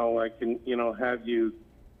said, I can have you,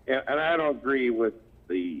 and I don't agree with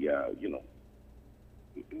the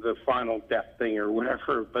the final death thing or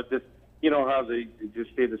whatever, but this, how they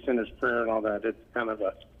just say the sinner's prayer and all that, it's kind of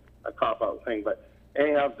a cop-out thing. But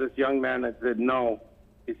anyhow, this young man had said no.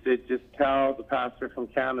 He said, just tell the pastor from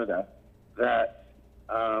Canada that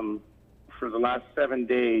for the last 7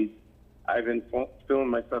 days, I've been feeling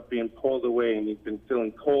myself being pulled away, and he's been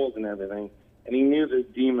feeling cold and everything. And he knew the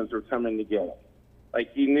demons were coming to get him.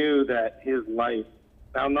 Like, he knew that his life.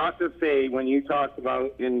 Now, not to say when you talk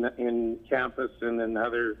about in campus and in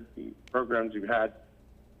other programs you've had,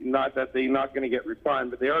 not that they're not going to get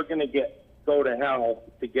refined, but they are going to go to hell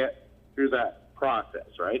to get through that process,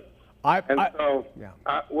 right?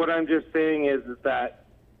 What I'm just saying is that,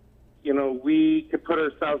 we could put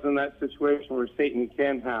ourselves in that situation where Satan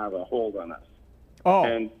can have a hold on us. Oh.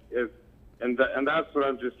 And that's what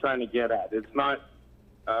I'm just trying to get at. It's not,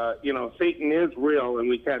 Satan is real, and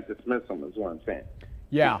we can't dismiss him, is what I'm saying.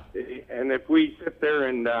 Yeah. And if we sit there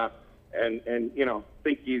and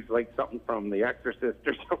think he's like something from The Exorcist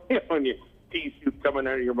or something, and you pea soup coming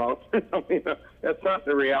out of your mouth, that's not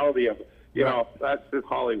the reality of it. That's just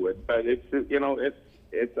Hollywood. But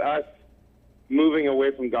it's us moving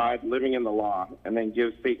away from God, living in the law, and then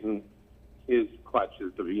give Satan his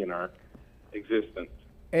clutches to be in our existence.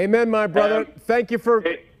 Amen, my brother. Thank you for...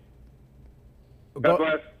 Hey, God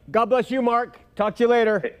bless. God bless you, Mark. Talk to you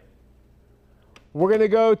later. Hey. We're going to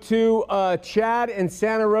go to Chad in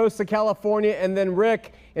Santa Rosa, California, and then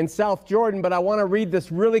Rick in South Jordan. But I want to read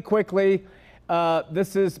this really quickly.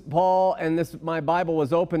 This is Paul, and my Bible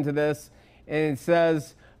was open to this. And it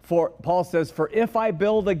says, Paul says, "For if I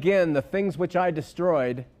build again the things which I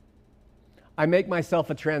destroyed, I make myself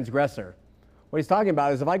a transgressor." What he's talking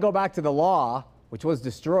about is if I go back to the law, which was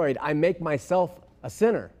destroyed, I make myself a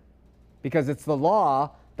sinner, because it's the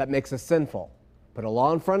law that makes us sinful. Put a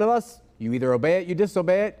law in front of us, you either obey it, you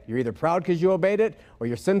disobey it. You're either proud because you obeyed it, or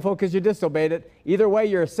you're sinful because you disobeyed it. Either way,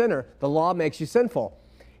 you're a sinner. The law makes you sinful.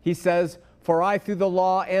 He says, "For I through the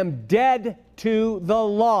law am dead to the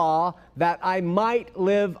law, that I might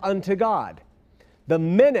live unto God." The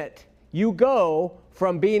minute you go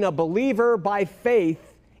from being a believer by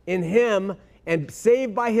faith in Him and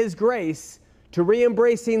saved by His grace to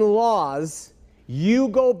re-embracing laws, you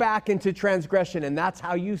go back into transgression, and that's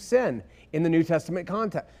how you sin in the New Testament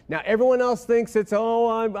context. Now, everyone else thinks it's, I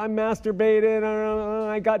masturbated,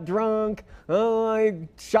 I got drunk, I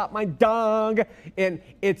shot my dog, and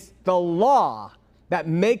it's the law that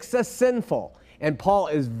makes us sinful. And Paul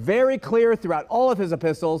is very clear throughout all of his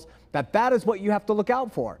epistles that is what you have to look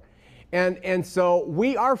out for. And so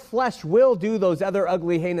our flesh will do those other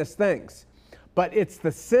ugly, heinous things. But it's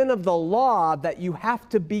the sin of the law that you have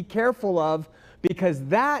to be careful of, because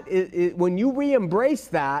that is, when you re-embrace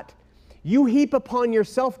that, you heap upon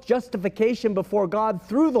yourself justification before God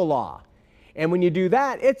through the law. And when you do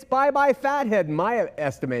that, it's bye-bye fathead in my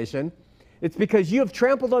estimation. It's because you have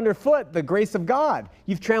trampled underfoot the grace of God.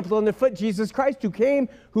 You've trampled underfoot Jesus Christ, who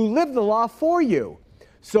lived the law for you.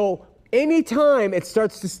 So anytime it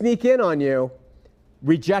starts to sneak in on you,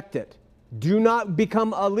 reject it. Do not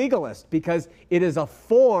become a legalist, because it is a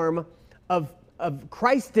form of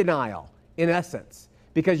Christ denial, in essence,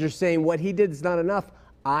 because you're saying what he did is not enough.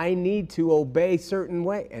 I need to obey certain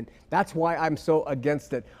way, and that's why I'm so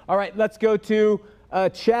against it. All right, let's go to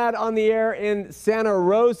Chad on the air in Santa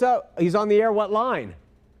Rosa. He's on the air. What line?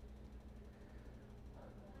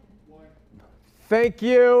 Thank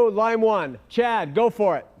you. Line 1. Chad, go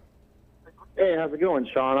for it. Hey, how's it going,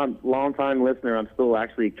 Sean? I'm a long-time listener. I'm still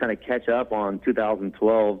actually trying to catch up on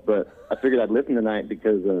 2012, but I figured I'd listen tonight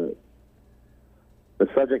because the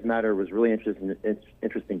subject matter was really interesting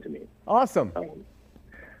to me. Awesome.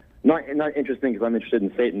 Not interesting because I'm interested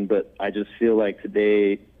in Satan, but I just feel like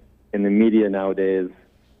today in the media nowadays,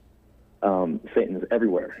 Satan is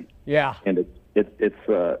everywhere. Yeah. And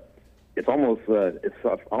it's almost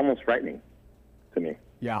frightening to me.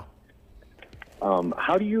 Yeah.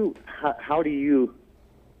 How do you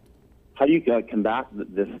combat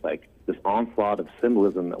this onslaught of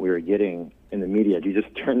symbolism that we are getting in the media? Do you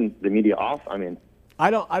just turn the media off? I mean, I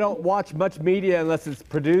don't watch much media unless it's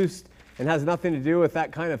produced and has nothing to do with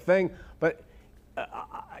that kind of thing. But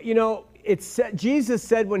Jesus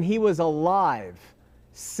said when he was alive,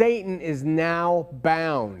 Satan is now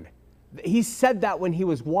bound. He said that when he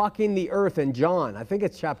was walking the earth in John. I think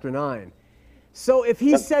it's chapter 9. So if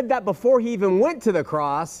he said that before he even went to the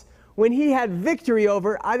cross, when he had victory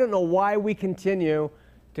over, I don't know why we continue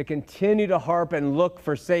to harp and look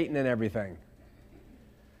for Satan and everything.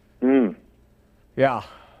 Yeah.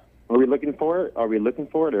 Are we looking for it? Or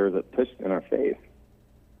is it pushed in our face?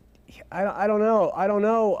 I don't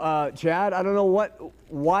know, Chad. I don't know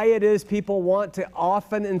why it is people want to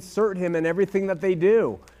often insert him in everything that they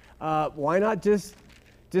do. Why not just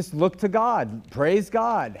look to God, praise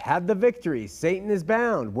God, have the victory. Satan is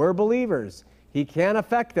bound. We're believers. He can't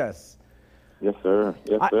affect us. Yes, sir.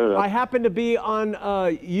 Yes, sir. I happened to be on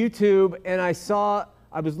YouTube, and I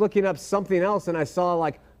was looking up something else, and I saw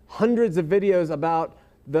like hundreds of videos about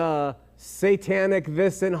the satanic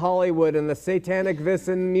this in Hollywood, and the satanic this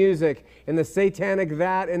in music, and the satanic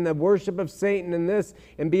that, and the worship of Satan, and this,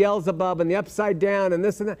 and Beelzebub, and the upside down, and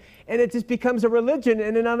this and that. And it just becomes a religion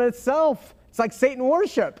in and of itself. It's like Satan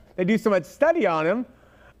worship. They do so much study on him.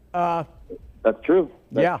 That's true.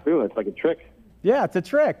 That's true. It's like a trick. Yeah, it's a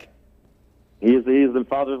trick. He is the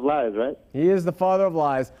father of lies, right? He is the father of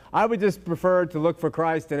lies. I would just prefer to look for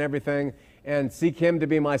Christ in everything and seek him to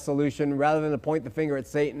be my solution rather than to point the finger at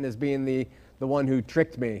Satan as being the one who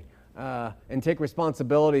tricked me, and take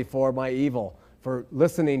responsibility for my evil, for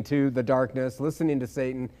listening to the darkness, listening to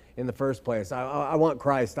Satan in the first place. I want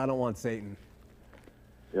Christ. I don't want Satan.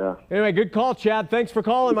 Yeah. Anyway, good call, Chad. Thanks for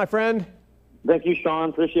calling, my friend. Thank you, Sean.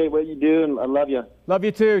 Appreciate what you do, and I love you. Love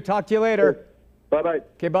you too. Talk to you later. Bye-bye.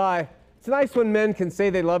 Okay, bye. It's nice when men can say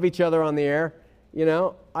they love each other on the air. You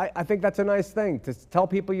know, I think that's a nice thing, to tell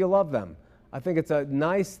people you love them. I think it's a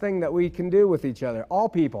nice thing that we can do with each other. All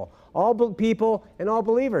people and all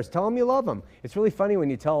believers. Tell them you love them. It's really funny when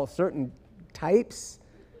you tell certain types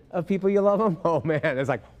of people you love them. Oh man, it's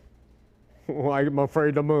like, oh, I'm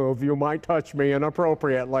afraid to move. You might touch me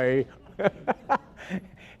inappropriately.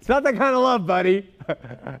 It's not that kind of love, buddy.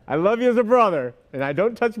 I love you as a brother, and I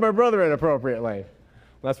don't touch my brother inappropriately.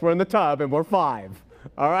 Unless we're in the tub and we're 5.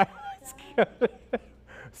 All right?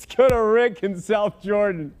 Let's go to Rick in South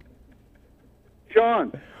Jordan.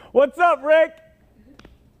 Sean. What's up, Rick?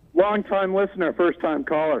 Long-time listener, first-time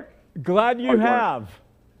caller. Glad you have.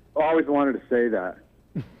 Always wanted to say that.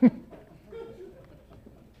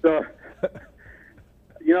 So,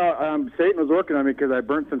 Satan was working on me because I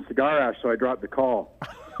burnt some cigar ash, so I dropped the call.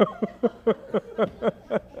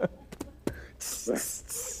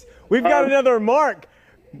 We've got another Mark.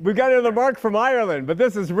 We've got another Mark from Ireland, but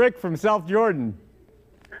this is Rick from South Jordan.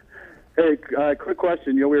 Hey, quick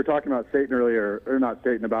question. We were talking about Satan earlier, or not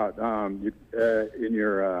Satan, about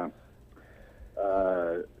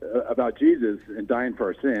about Jesus and dying for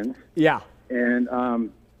our sins. Yeah. And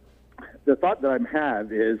the thought that I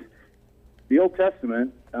have is the Old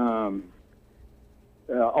Testament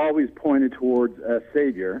always pointed towards a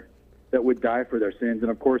Savior that would die for their sins,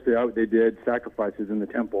 and of course they did sacrifices in the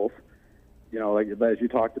temples, like as you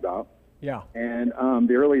talked about. Yeah. And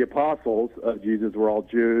the early apostles of Jesus were all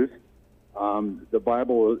Jews. The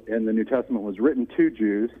Bible and the New Testament was written to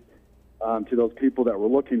Jews, to those people that were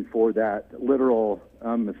looking for that literal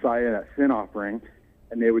Messiah, that sin offering,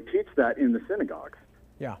 and they would teach that in the synagogues.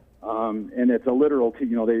 Yeah. And it's a literal,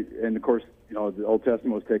 and of course, the Old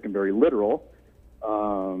Testament was taken very literal.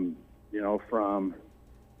 from,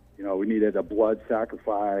 we needed a blood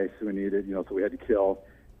sacrifice. We needed, so we had to kill,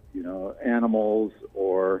 animals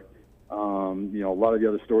or, a lot of the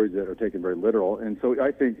other stories that are taken very literal. And so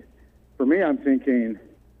I think, for me, I'm thinking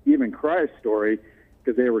even Christ's story,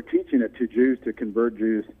 because they were teaching it to Jews to convert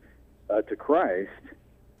Jews to Christ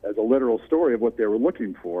as a literal story of what they were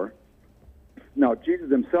looking for. Now, Jesus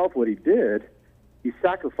himself, what he did, he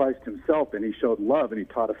sacrificed himself and he showed love and he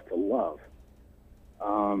taught us to love.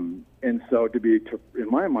 And so in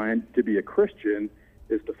my mind, to be a Christian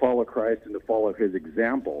is to follow Christ and to follow his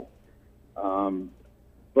example.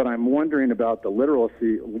 But I'm wondering about the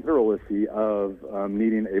literality of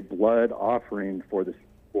needing a blood offering for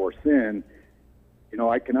sin.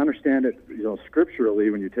 I can understand it, scripturally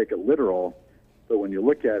when you take it literal, but when you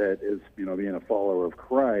look at it as, being a follower of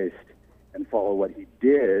Christ and follow what he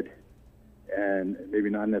did, and maybe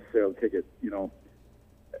not necessarily take it to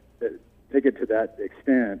that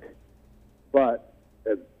extent, but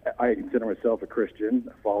as I consider myself a Christian,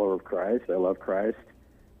 a follower of Christ. I love Christ,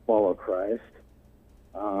 follow Christ.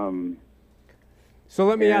 So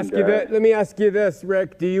let me ask you this,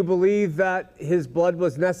 Rick. Do you believe that his blood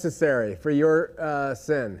was necessary for your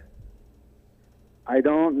sin? I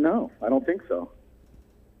don't know. I don't think so.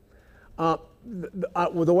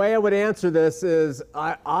 The way I would answer this is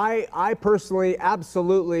I personally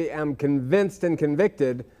absolutely am convinced and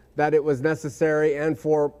convicted that it was necessary, and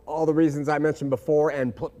for all the reasons I mentioned before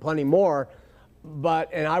and plenty more.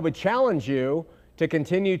 And I would challenge you to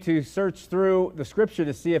continue to search through the scripture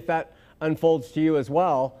to see if that unfolds to you as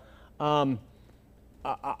well. I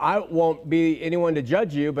won't be anyone to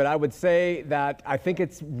judge you, but I would say that I think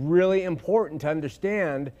it's really important to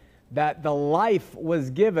understand that the life was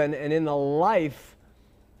given, and in the life,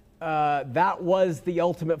 that was the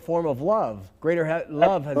ultimate form of love. Greater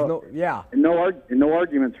love has And no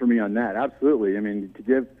arguments for me on that. Absolutely. I mean,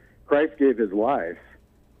 Christ gave his life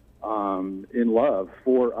in love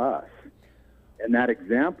for us, and that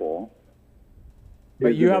example.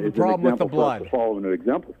 But you have a problem with the blood. To follow and to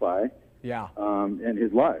exemplify. Yeah. And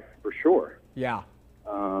his life, for sure. Yeah.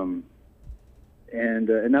 And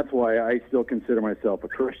that's why I still consider myself a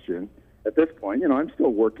Christian at this point. I'm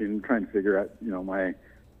still working, trying to figure out,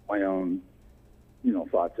 my own,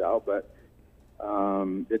 thoughts out. But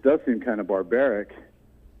it does seem kind of barbaric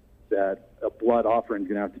that a blood offering is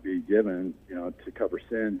going to have to be given, to cover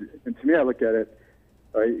sin. And to me, I look at it,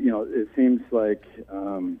 it seems like,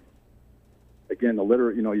 again, the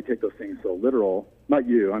literal, you take those things so literal. Not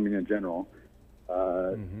you, I mean in general.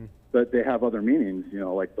 But they have other meanings,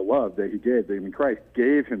 like the love that he gave. I mean, Christ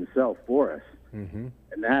gave himself for us. And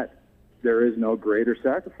that, there is no greater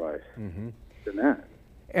sacrifice than that.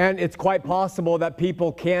 And it's quite possible that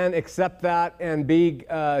people can accept that and be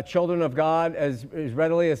children of God as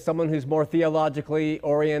readily as someone who's more theologically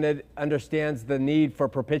oriented understands the need for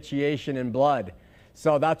propitiation in blood.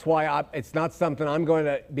 So that's why it's not something I'm going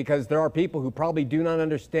to, because there are people who probably do not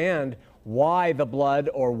understand why the blood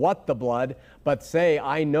or what the blood, but say,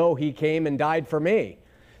 I know he came and died for me.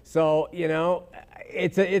 So,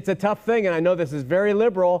 it's a tough thing. And I know this is very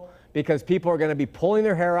liberal because people are going to be pulling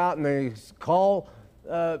their hair out and they call,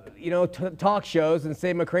 talk shows and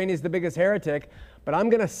say McCraney's the biggest heretic. But I'm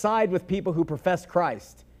going to side with people who profess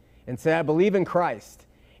Christ and say, I believe in Christ.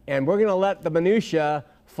 And we're going to let the minutia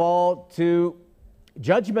fall to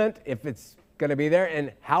judgment if it's going to be there,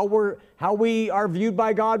 and how we are viewed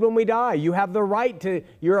by God when we die. You have the right to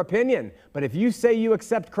your opinion, but if you say you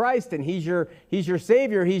accept Christ and he's your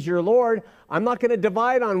Savior, he's your Lord, I'm not going to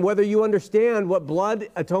divide on whether you understand what blood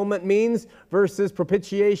atonement means versus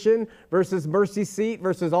propitiation versus mercy seat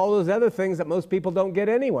versus all those other things that most people don't get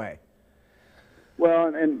anyway.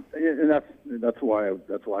 Well, and that's why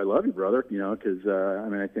I love you, brother. Because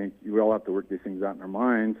I think we all have to work these things out in our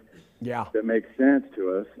minds. Yeah. That makes sense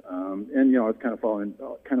to us. And I was kind of following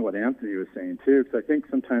kind of what Anthony was saying too, because I think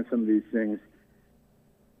sometimes some of these things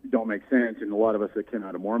don't make sense, and a lot of us that came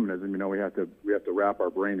out of Mormonism, we have to wrap our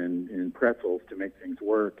brain in pretzels to make things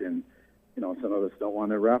work, and some of us don't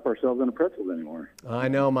want to wrap ourselves in pretzels anymore. I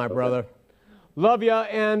know, my brother. Love you,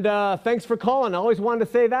 and thanks for calling. I always wanted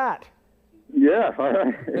to say that. Yeah, all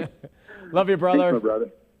right. Love you, brother. Thanks, my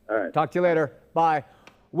brother. All right. Talk to you later. Bye.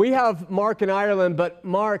 We have Mark in Ireland, but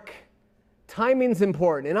Mark, timing's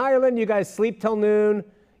important. In Ireland, you guys sleep till noon,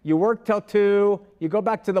 you work till 2, you go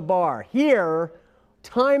back to the bar. Here,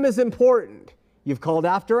 time is important. You've called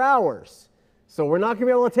after hours. So we're not going to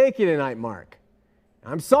be able to take you tonight, Mark.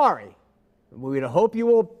 I'm sorry. We'd hope you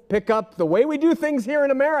will pick up the way we do things here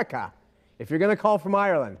in America if you're going to call from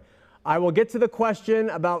Ireland. I will get to the question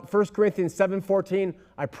about 1 Corinthians 7:14.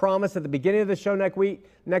 I promise at the beginning of the show next week.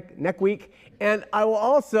 And I will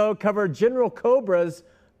also cover General Cobra's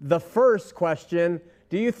the first question.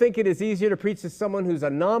 Do you think it is easier to preach to someone who's a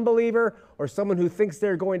non-believer or someone who thinks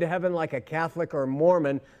they're going to heaven like a Catholic or a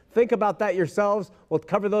Mormon? Think about that yourselves. We'll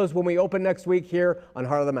cover those when we open next week here on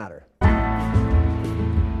Heart of the Matter.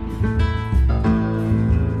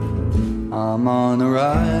 I'm on a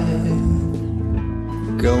ride,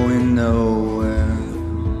 going nowhere.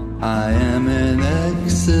 I am an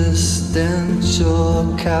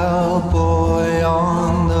existential cowboy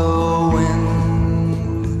on the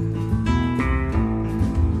wind,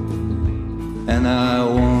 and I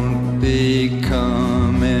won't be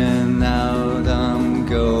coming out, I'm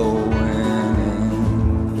going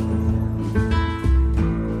in.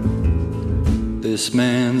 This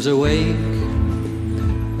man's awake,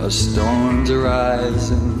 a storm's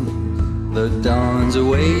arising, the dawn's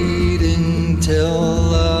awaiting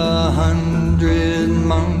till 100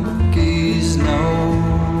 monkeys know.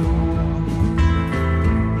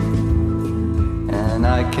 And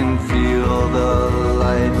I can feel the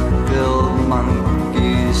light-filled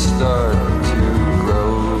monkeys start